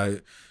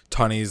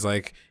Tawny's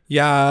like,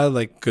 yeah,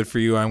 like good for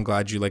you. I'm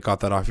glad you like got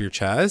that off your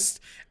chest.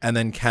 And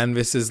then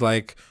Canvas is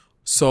like,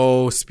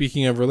 so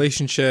speaking of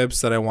relationships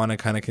that I want to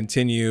kind of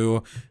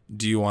continue,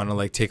 do you want to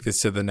like take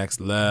this to the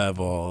next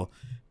level?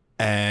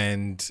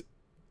 And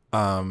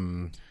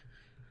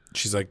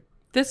she's like,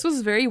 this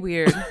was very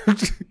weird.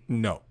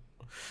 No.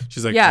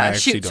 She's like, yeah,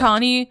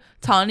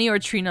 Tawny or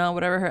Trina,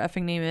 whatever her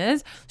effing name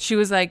is, she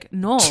was like,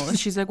 no.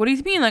 She's like, what do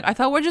you mean? Like, I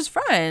thought we're just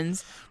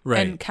friends.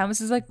 Right. And Canvas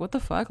is like, what the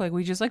fuck? Like,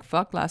 we just like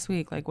fucked last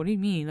week. Like, what do you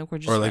mean? Like, we're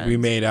just friends. We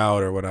made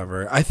out or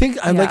whatever. I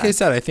think, like I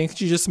said, I think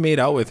she just made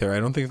out with her. I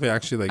don't think they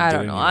actually like. I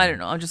don't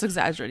know. I'm just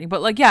exaggerating.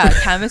 But like, yeah,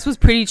 Canvas was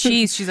pretty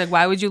cheese. She's like,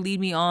 why would you lead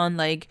me on?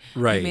 Like,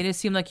 you made it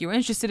seem like you were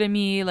interested in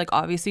me. Like,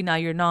 obviously now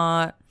you're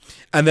not.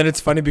 And then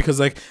it's funny because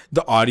like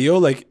the audio,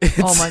 like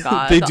oh my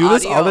god, they do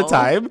this all the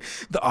time.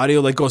 The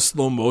audio like goes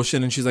slow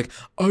motion, and she's like,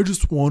 "I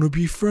just want to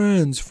be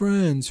friends."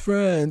 Like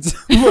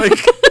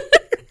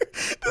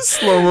the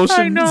slow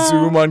motion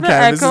zoom on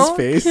Canvas's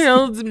face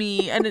killed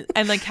me, and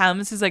like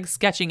Canvas is like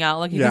sketching out,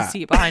 like you can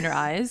see it behind her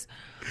eyes.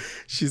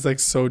 She's like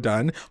so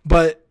done.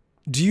 But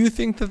do you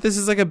think that this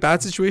is like a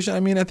bad situation?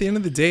 I mean, at the end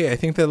of the day, I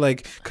think that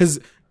like because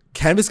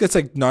Canvas gets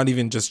like not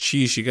even just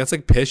cheese, she gets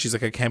like pissed. She's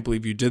like, I can't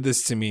believe you did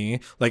this to me,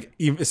 like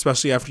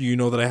especially after you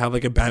know that I have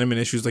like abandonment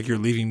issues, like you're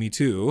leaving me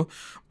too.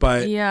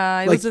 But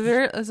yeah, it was a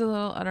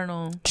little, I don't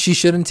know, she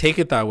shouldn't take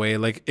it that way.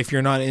 Like if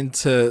you're not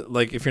into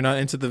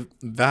the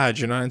vag,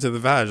 you're not into the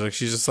vag. Like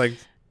she's just like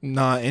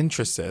not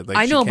interested. Like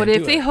I know, but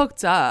if they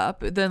hooked up,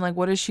 then like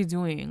what is she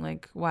doing?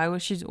 Like why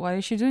is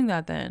she doing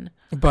that then?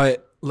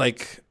 But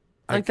like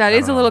that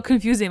is a little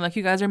confusing. Like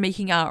you guys are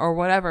making out or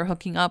whatever,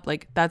 hooking up,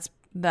 like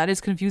that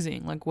is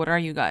confusing. Like, what are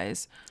you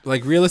guys?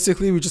 Like,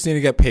 realistically, we just need to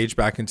get Paige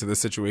back into the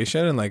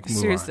situation and like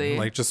move on.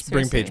 Like, just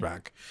bring Paige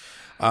back.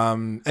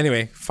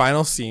 Anyway,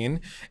 final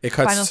scene. It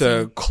cuts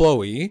to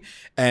Chloe,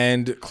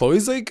 and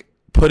Chloe's like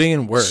putting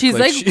in work. She's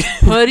like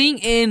putting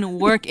in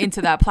work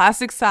into that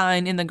plastic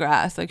sign in the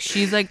grass. Like,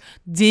 she's like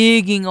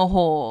digging a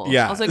hole.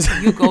 Yeah. I was like,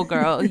 you go,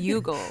 girl.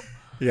 You go.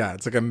 Yeah,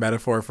 it's like a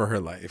metaphor for her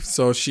life.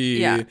 So she's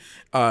like,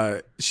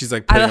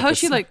 I love how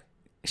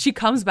she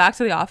comes back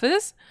to the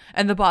office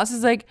and the boss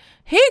is like,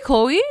 hey,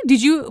 Chloe,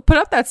 did you put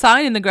up that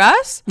sign in the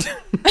grass?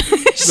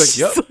 She's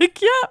like, yep.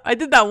 Like, yeah, I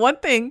did that one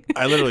thing.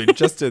 I literally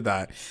just did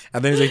that.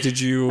 And then he's like, did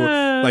you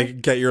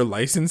like get your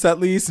license at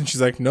least? And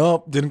she's like,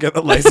 nope, didn't get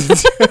the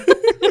license.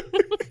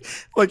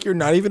 Like, you're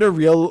not even a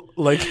real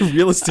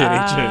estate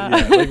agent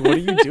yet. Like, what are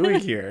you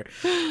doing here?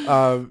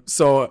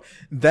 So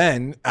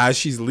then as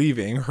she's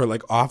leaving her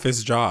like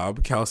office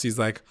job, Kelsey's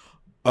like,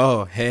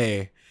 oh,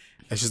 hey.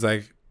 And she's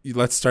like,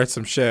 let's start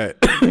some shit.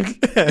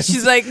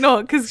 She's like,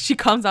 no, because she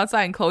comes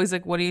outside and Chloe's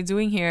like, what are you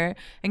doing here?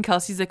 And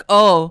Kelsey's like,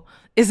 oh,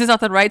 is this not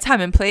the right time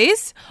and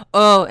place?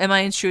 Oh, am I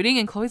intruding?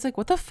 And Chloe's like,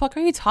 what the fuck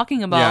are you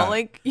talking about? Yeah.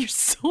 Like, you're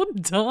so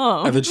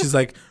dumb. And then she's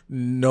like,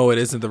 no, it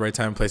isn't the right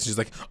time and place. She's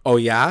like, oh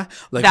yeah?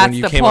 Like that's when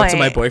you came up to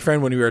my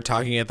boyfriend when we were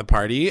talking at the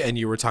party and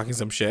you were talking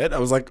some shit, I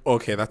was like,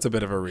 okay, that's a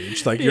bit of a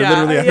reach. Like, you're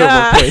literally at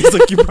her workplace.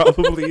 Like, you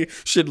probably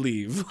should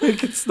leave.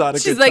 Like, it's not a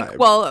good time. She's like,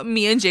 well,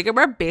 me and Jacob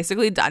are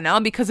basically done now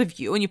because of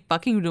you and you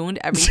fucking ruined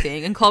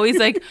everything. And Chloe's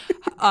like,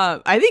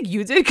 I think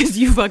you did because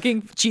you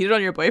fucking cheated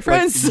on your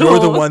boyfriend. Like, so. You're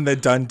the one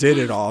that did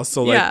it all.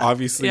 So like,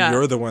 obviously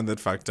you're the one that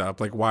fucked up.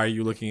 Like, why are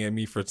you looking at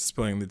me for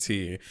spilling the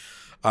tea?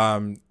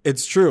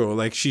 It's true.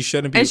 Like, she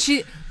shouldn't be. And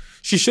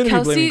she shouldn't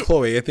be blaming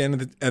Chloe at the end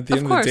of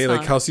the day.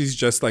 Like, Kelsey's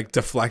just like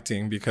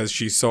deflecting because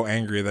she's so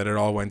angry that it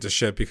all went to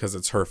shit because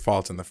it's her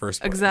fault in the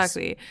first place.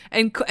 Exactly.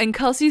 And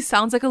Kelsey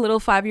sounds like a little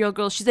 5-year-old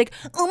girl. She's like,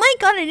 oh my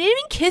god, I didn't even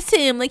kiss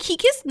him. Like, he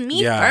kissed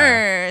me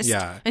first.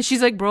 Yeah. And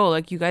she's like, bro,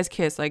 like, you guys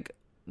kiss. Like,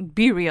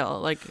 be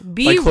real. Like,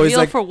 be real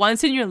like, for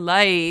once in your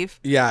life.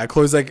 Yeah,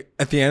 Chloe's like,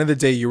 at the end of the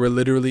day, you were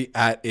literally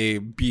at a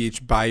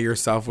beach by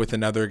yourself with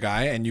another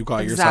guy and you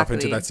got yourself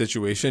into that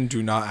situation.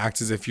 Do not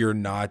act as if you're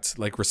not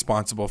like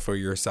responsible for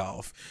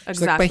yourself.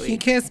 Exactly. Like, but he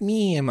kissed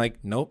me. I'm like,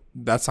 nope,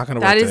 that's not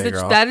going to work today,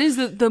 girl. That is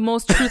the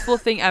most truthful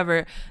thing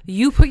ever.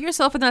 You put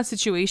yourself in that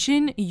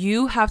situation,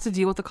 you have to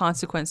deal with the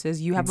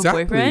consequences. You have a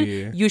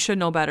boyfriend, you should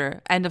know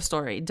better. End of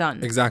story.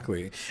 Done.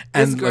 Exactly.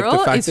 And this girl like,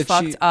 the fact is that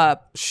fucked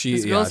up.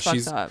 This girl's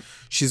fucked up.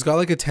 She's got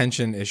like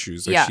attention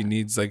issues. Like she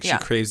needs like she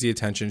craves the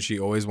attention. She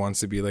always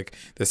wants to be like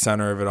the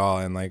center of it all.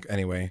 And like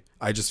anyway,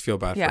 I just feel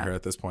bad for her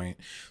at this point.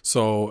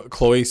 So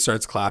Chloe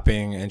starts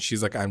clapping and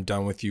she's like, I'm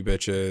done with you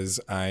bitches.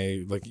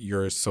 I like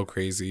you're so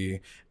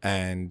crazy.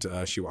 And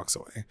she walks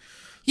away.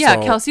 Yeah,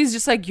 so, Kelsey's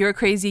just like, you're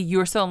crazy.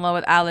 You're still in love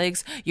with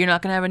Alex. You're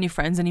not going to have any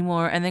friends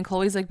anymore. And then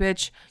Chloe's like,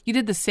 bitch, you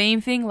did the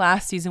same thing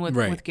last season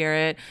with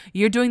Garrett.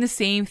 You're doing the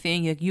same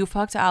thing. Like, you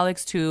fucked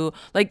Alex too.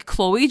 Like,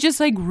 Chloe just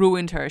like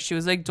ruined her. She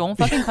was like, don't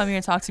fucking come here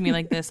and talk to me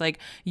like this. Like,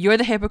 you're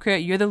the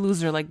hypocrite. You're the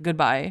loser. Like,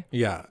 goodbye.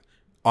 Yeah.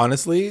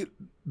 Honestly,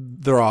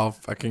 they're all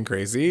fucking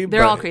crazy.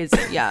 They're all crazy.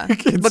 Yeah.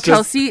 But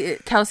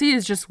Kelsey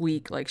is just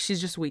weak. Like,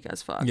 she's just weak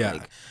as fuck. Yeah.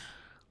 Like,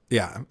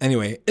 yeah.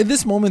 Anyway, in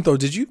this moment though,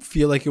 did you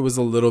feel like it was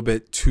a little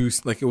bit too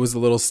like it was a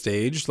little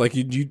staged? Like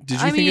did you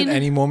think at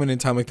any moment in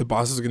time like the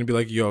boss was gonna be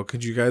like, "Yo,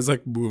 could you guys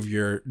like move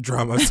your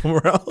drama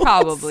somewhere else?"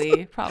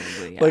 Probably.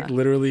 Yeah. Like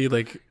literally,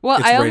 like.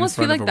 Well, I almost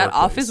feel like that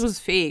office was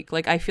fake.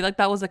 Like I feel like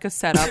that was like a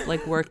setup,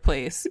 like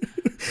workplace.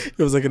 It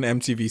was like an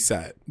MTV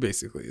set,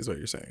 basically, is what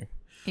you're saying.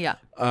 Yeah.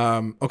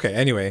 Okay.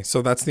 Anyway,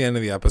 so that's the end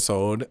of the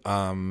episode.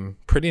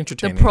 Pretty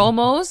entertaining.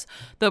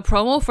 The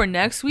promo for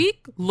next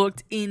week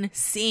looked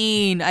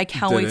insane. I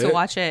can't wait to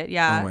watch it.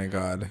 Yeah. Oh my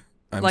god.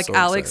 I'm like so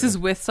Alex excited. is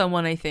with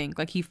someone, I think.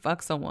 Like he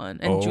fucks someone,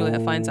 and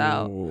Juliet finds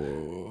out.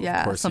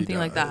 Yeah, something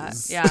like that.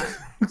 Yeah.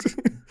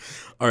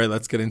 All right,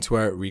 let's get into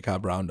our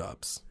recap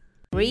roundups.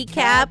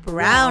 Recap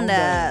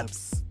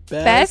roundups.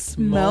 Best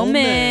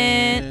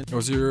moment. What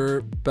was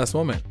your best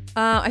moment?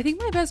 I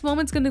think my best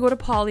moment's gonna go to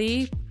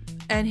Pauly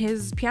and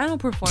his piano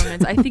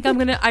performance. I think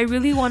I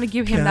really want to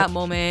give him that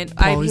moment.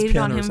 I've hated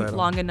on him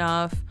long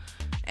enough.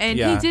 And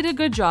he did a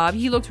good job.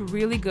 He looked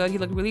really good. He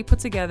looked really put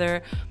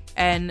together.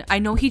 And I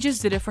know he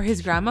just did it for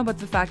his grandma, but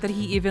the fact that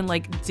he even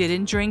like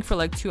didn't drink for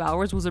like 2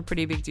 hours was a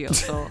pretty big deal.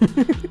 So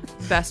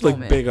best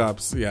moment. Like big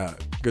ups. Yeah.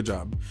 Good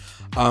job.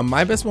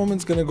 My best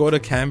moment's gonna go to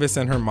Canvas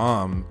and her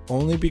mom,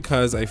 only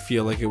because I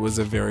feel like it was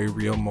a very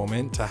real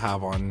moment to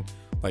have on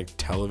like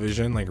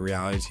television, like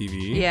reality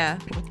TV. Yeah,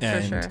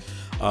 and, for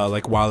sure.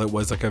 Like while it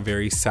was like a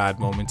very sad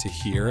moment to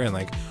hear and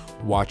like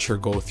watch her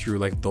go through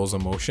like those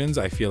emotions,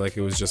 I feel like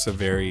it was just a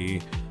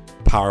very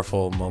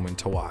powerful moment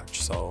to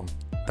watch. So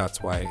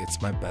that's why it's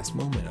my best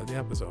moment of the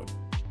episode.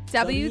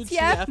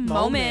 WTF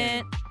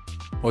moment.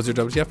 What was your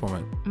WTF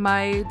moment?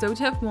 My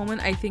WTF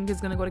moment, I think,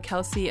 is gonna go to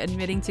Kelsey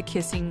admitting to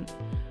kissing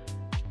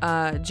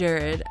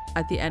Jared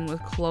at the end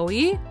with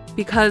Chloe,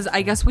 because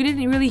I guess we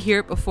didn't really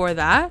hear it before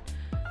that.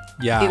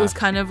 Yeah, it was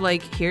kind of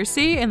like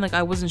hearsay, and like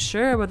I wasn't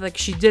sure, but like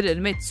she did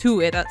admit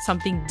to it that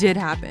something did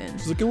happen.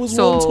 She's like, it was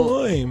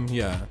one time.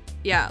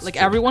 Yeah, like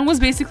everyone was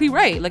basically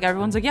right. Like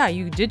everyone's like, yeah,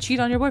 you did cheat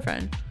on your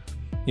boyfriend.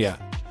 Yeah.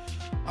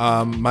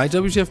 My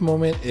WTF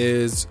moment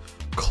is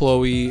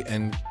Chloe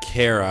and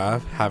Kara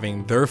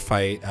having their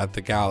fight at the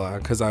gala,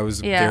 because I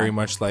was very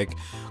much like,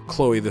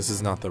 Chloe, this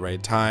is not the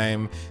right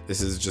time.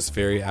 This is just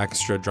very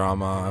extra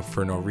drama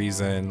for no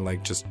reason.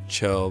 Like, just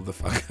chill the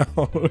fuck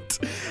out.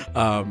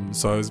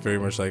 So I was very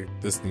much like,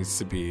 this needs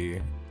to be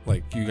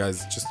like, you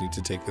guys just need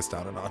to take this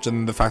down a notch.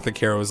 And the fact that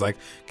Kara was like,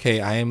 okay,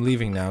 I am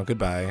leaving now.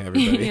 Goodbye,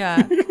 everybody.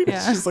 Yeah.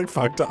 She's like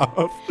fucked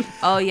up.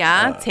 Oh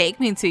yeah, take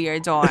me to your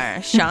door.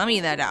 Show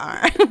me the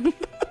door.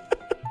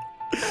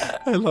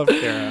 I love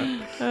Kara.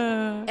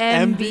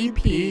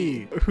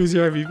 MVP. Who's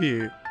your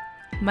MVP?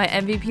 My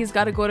MVP's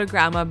got to go to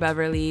Grandma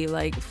Beverly,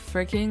 like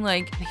freaking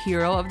like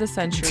hero of the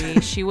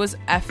century. She was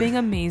effing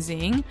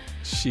amazing.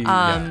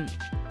 And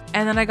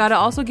then I got to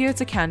also give it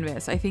to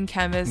Canvas. I think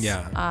Canvas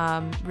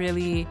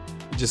really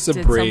just a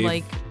brave,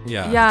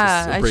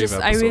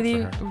 I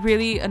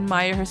really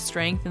admire her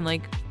strength and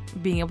like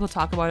being able to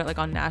talk about it like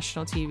on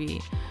national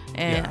TV.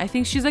 And I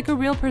think she's like a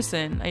real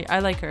person. I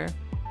like her.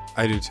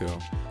 I do too.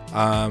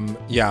 My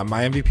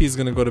MVP is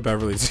gonna go to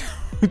Beverly too,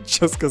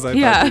 just because I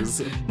thought she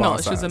was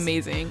boss she was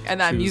amazing, and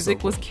that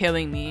music was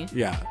killing me.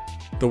 Yeah,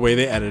 the way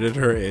they edited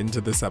her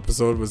into this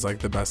episode was like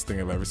the best thing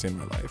I've ever seen in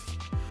my life.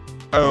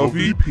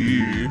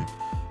 LVP.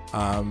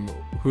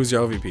 Who's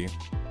your LVP?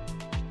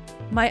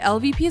 My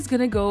LVP is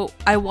gonna go.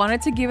 I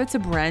wanted to give it to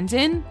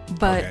Brandon,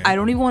 but I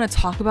don't even want to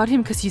talk about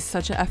him because he's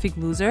such an effing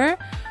loser.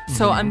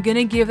 So I'm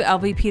gonna give the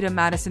LVP to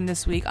Madison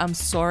this week. I'm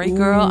sorry,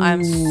 girl.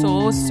 I'm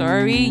so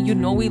sorry. You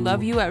know we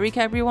love you at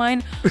Recap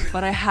Rewind,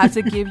 but I had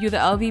to give you the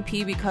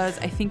LVP because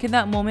I think in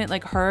that moment,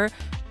 like her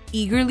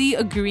eagerly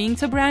agreeing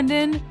to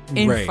Brandon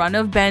in front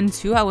of Ben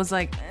too, I was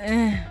like,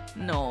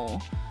 no,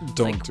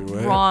 don't do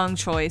it. Wrong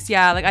choice.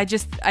 Yeah, like I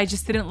just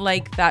didn't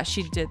like that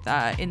she did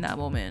that in that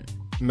moment.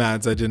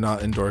 Mads, I did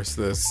not endorse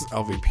this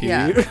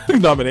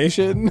LVP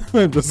nomination.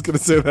 I'm just gonna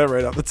say that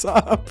right off the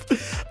top.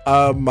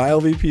 My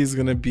LVP is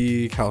gonna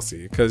be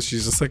Kelsey because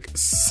she's just like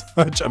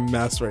such a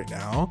mess right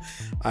now.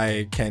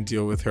 I can't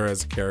deal with her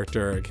as a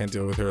character. I can't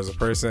deal with her as a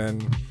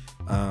person.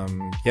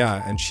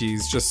 And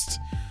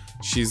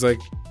she's like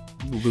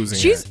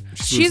losing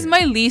she's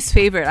my least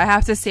favorite, I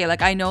have to say.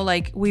 Like, I know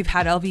like we've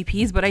had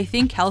LVPs, but I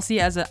think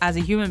Kelsey as a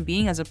human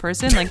being, as a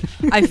person, like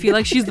I feel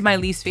like she's my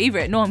least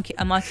favorite. No,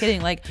 I'm not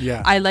kidding. Like,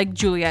 I like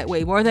Juliette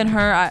way more than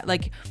her.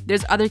 Like,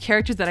 there's other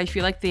characters that I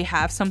feel like they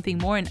have something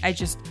more, and I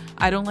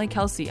don't like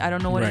Kelsey. I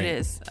don't know what it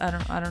is. I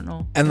don't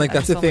know. And like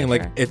that's the thing.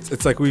 Like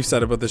it's like we've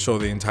said about the show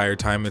the entire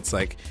time. It's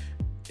like,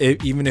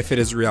 even if it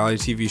is a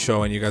reality TV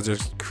show and you guys are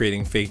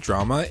creating fake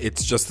drama,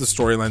 it's just the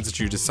storylines that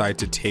you decide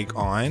to take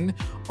on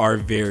are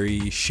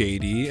very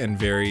shady and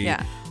very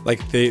like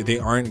they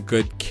aren't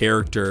good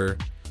character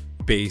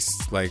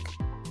based like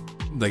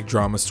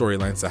drama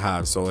storylines to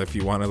have. So if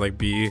you want to like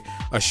be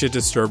a shit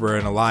disturber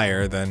and a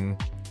liar, then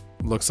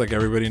looks like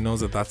everybody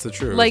knows that that's the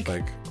truth. Like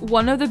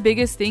one of the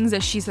biggest things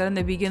that she said in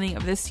the beginning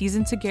of this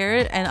season to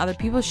Garrett and other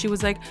people, she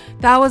was like,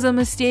 that was a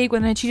mistake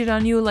when I cheated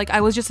on you. Like, I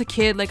was just a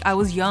kid. Like, I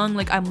was young.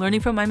 Like, I'm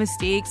learning from my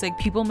mistakes. Like,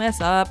 people mess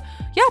up.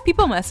 Yeah,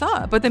 people mess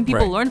up. But then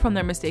people learn from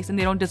their mistakes and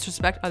they don't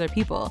disrespect other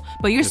people.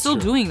 But you're still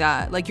doing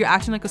that. Like, you're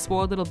acting like a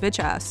spoiled little bitch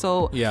ass.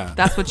 So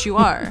that's what you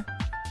are.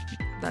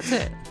 That's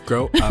it.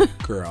 Grow up,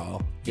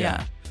 girl.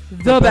 Yeah.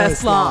 The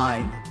best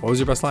line. What was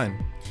your best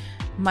line?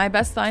 My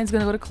best line is going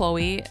to go to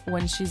Chloe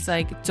when she's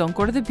like, don't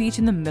go to the beach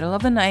in the middle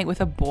of the night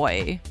with a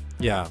boy.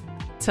 Yeah.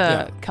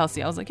 To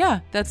Kelsey. I was like,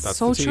 that's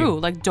so true.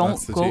 Like,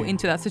 don't go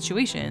into that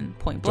situation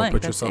point blank.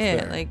 Don't put yourself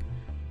there. Like,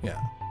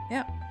 yeah.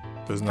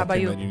 There's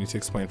nothing that you need to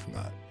explain from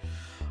that.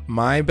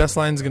 My best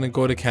line is going to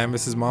go to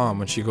Canvas's mom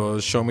when she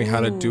goes, show me how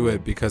to do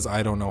it because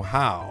I don't know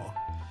how.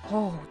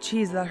 Oh,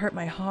 jeez, that hurt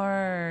my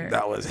heart.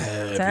 That was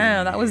heavy.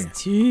 Damn, that was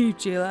deep,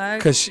 J-Lag.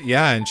 Cause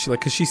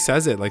she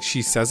says it like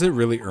she says it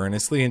really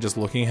earnestly, and just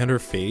looking at her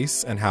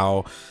face and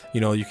how, you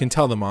know, you can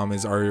tell the mom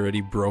is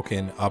already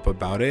broken up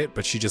about it,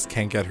 but she just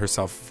can't get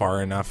herself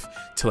far enough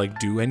to like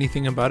do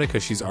anything about it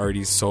because she's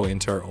already so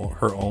into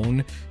her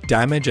own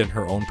damage and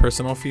her own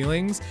personal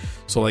feelings.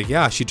 So like,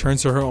 she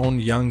turns to her own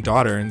young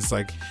daughter and it's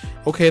like,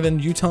 okay, then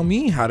you tell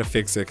me how to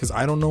fix it because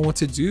I don't know what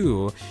to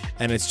do.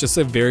 And it's just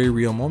a very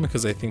real moment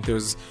because I think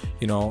there's,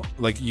 you know,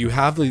 like you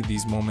have like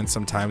these moments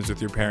sometimes with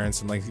your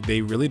parents and like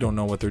they really don't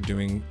know what they're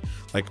doing.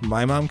 Like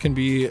my mom can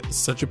be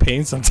such a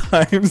pain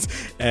sometimes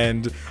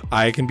and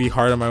I can be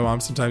hard on my mom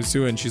sometimes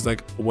too, and she's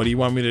like, what do you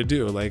want me to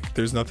do? Like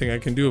there's nothing I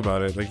can do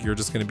about it. Like you're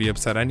just going to be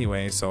upset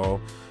anyway.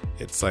 So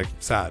it's like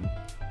sad.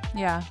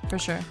 Yeah, for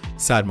sure.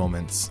 Sad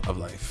moments of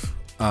life.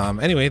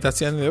 Anyway, that's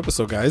the end of the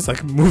episode, guys.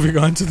 Like moving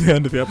on to the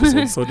end of the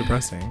episode. It's so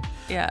depressing.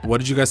 Yeah. What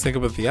did you guys think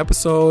about the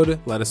episode?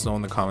 Let us know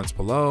in the comments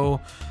below.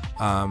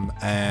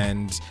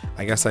 And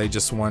I guess I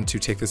just want to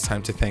take this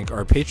time to thank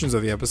our patrons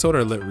of the episode,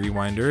 our Lit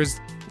Rewinders,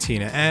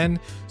 Tina Ann,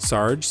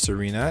 Sarge,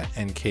 Serena,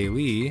 and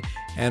Kaylee,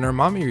 and our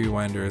Mommy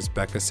Rewinders,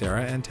 Becca,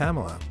 Sarah, and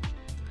Tamala.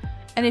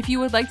 And if you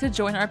would like to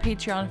join our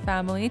Patreon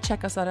family,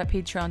 check us out at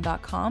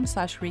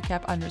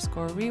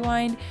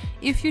patreon.com/recap_rewind.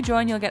 If you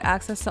join, you'll get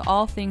access to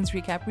all things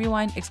Recap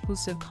Rewind,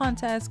 exclusive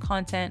contests,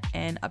 content,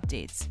 and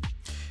updates.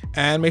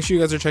 And make sure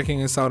you guys are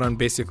checking us out on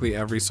basically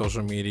every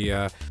social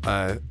media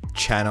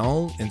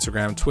channel: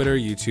 Instagram, Twitter,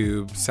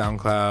 YouTube,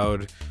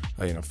 SoundCloud,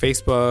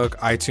 Facebook,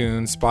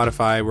 iTunes,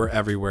 Spotify. We're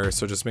everywhere.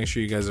 So just make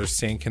sure you guys are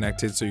staying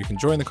connected so you can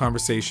join the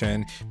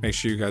conversation. Make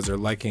sure you guys are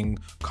liking,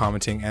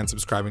 commenting, and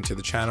subscribing to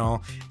the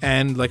channel.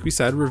 And like we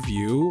said,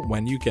 review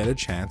when you get a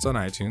chance on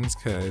iTunes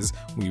because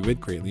we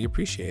would greatly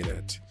appreciate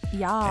it.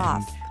 Yeah.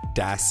 And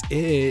that's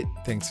it.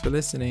 Thanks for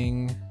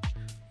listening.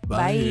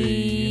 Bye.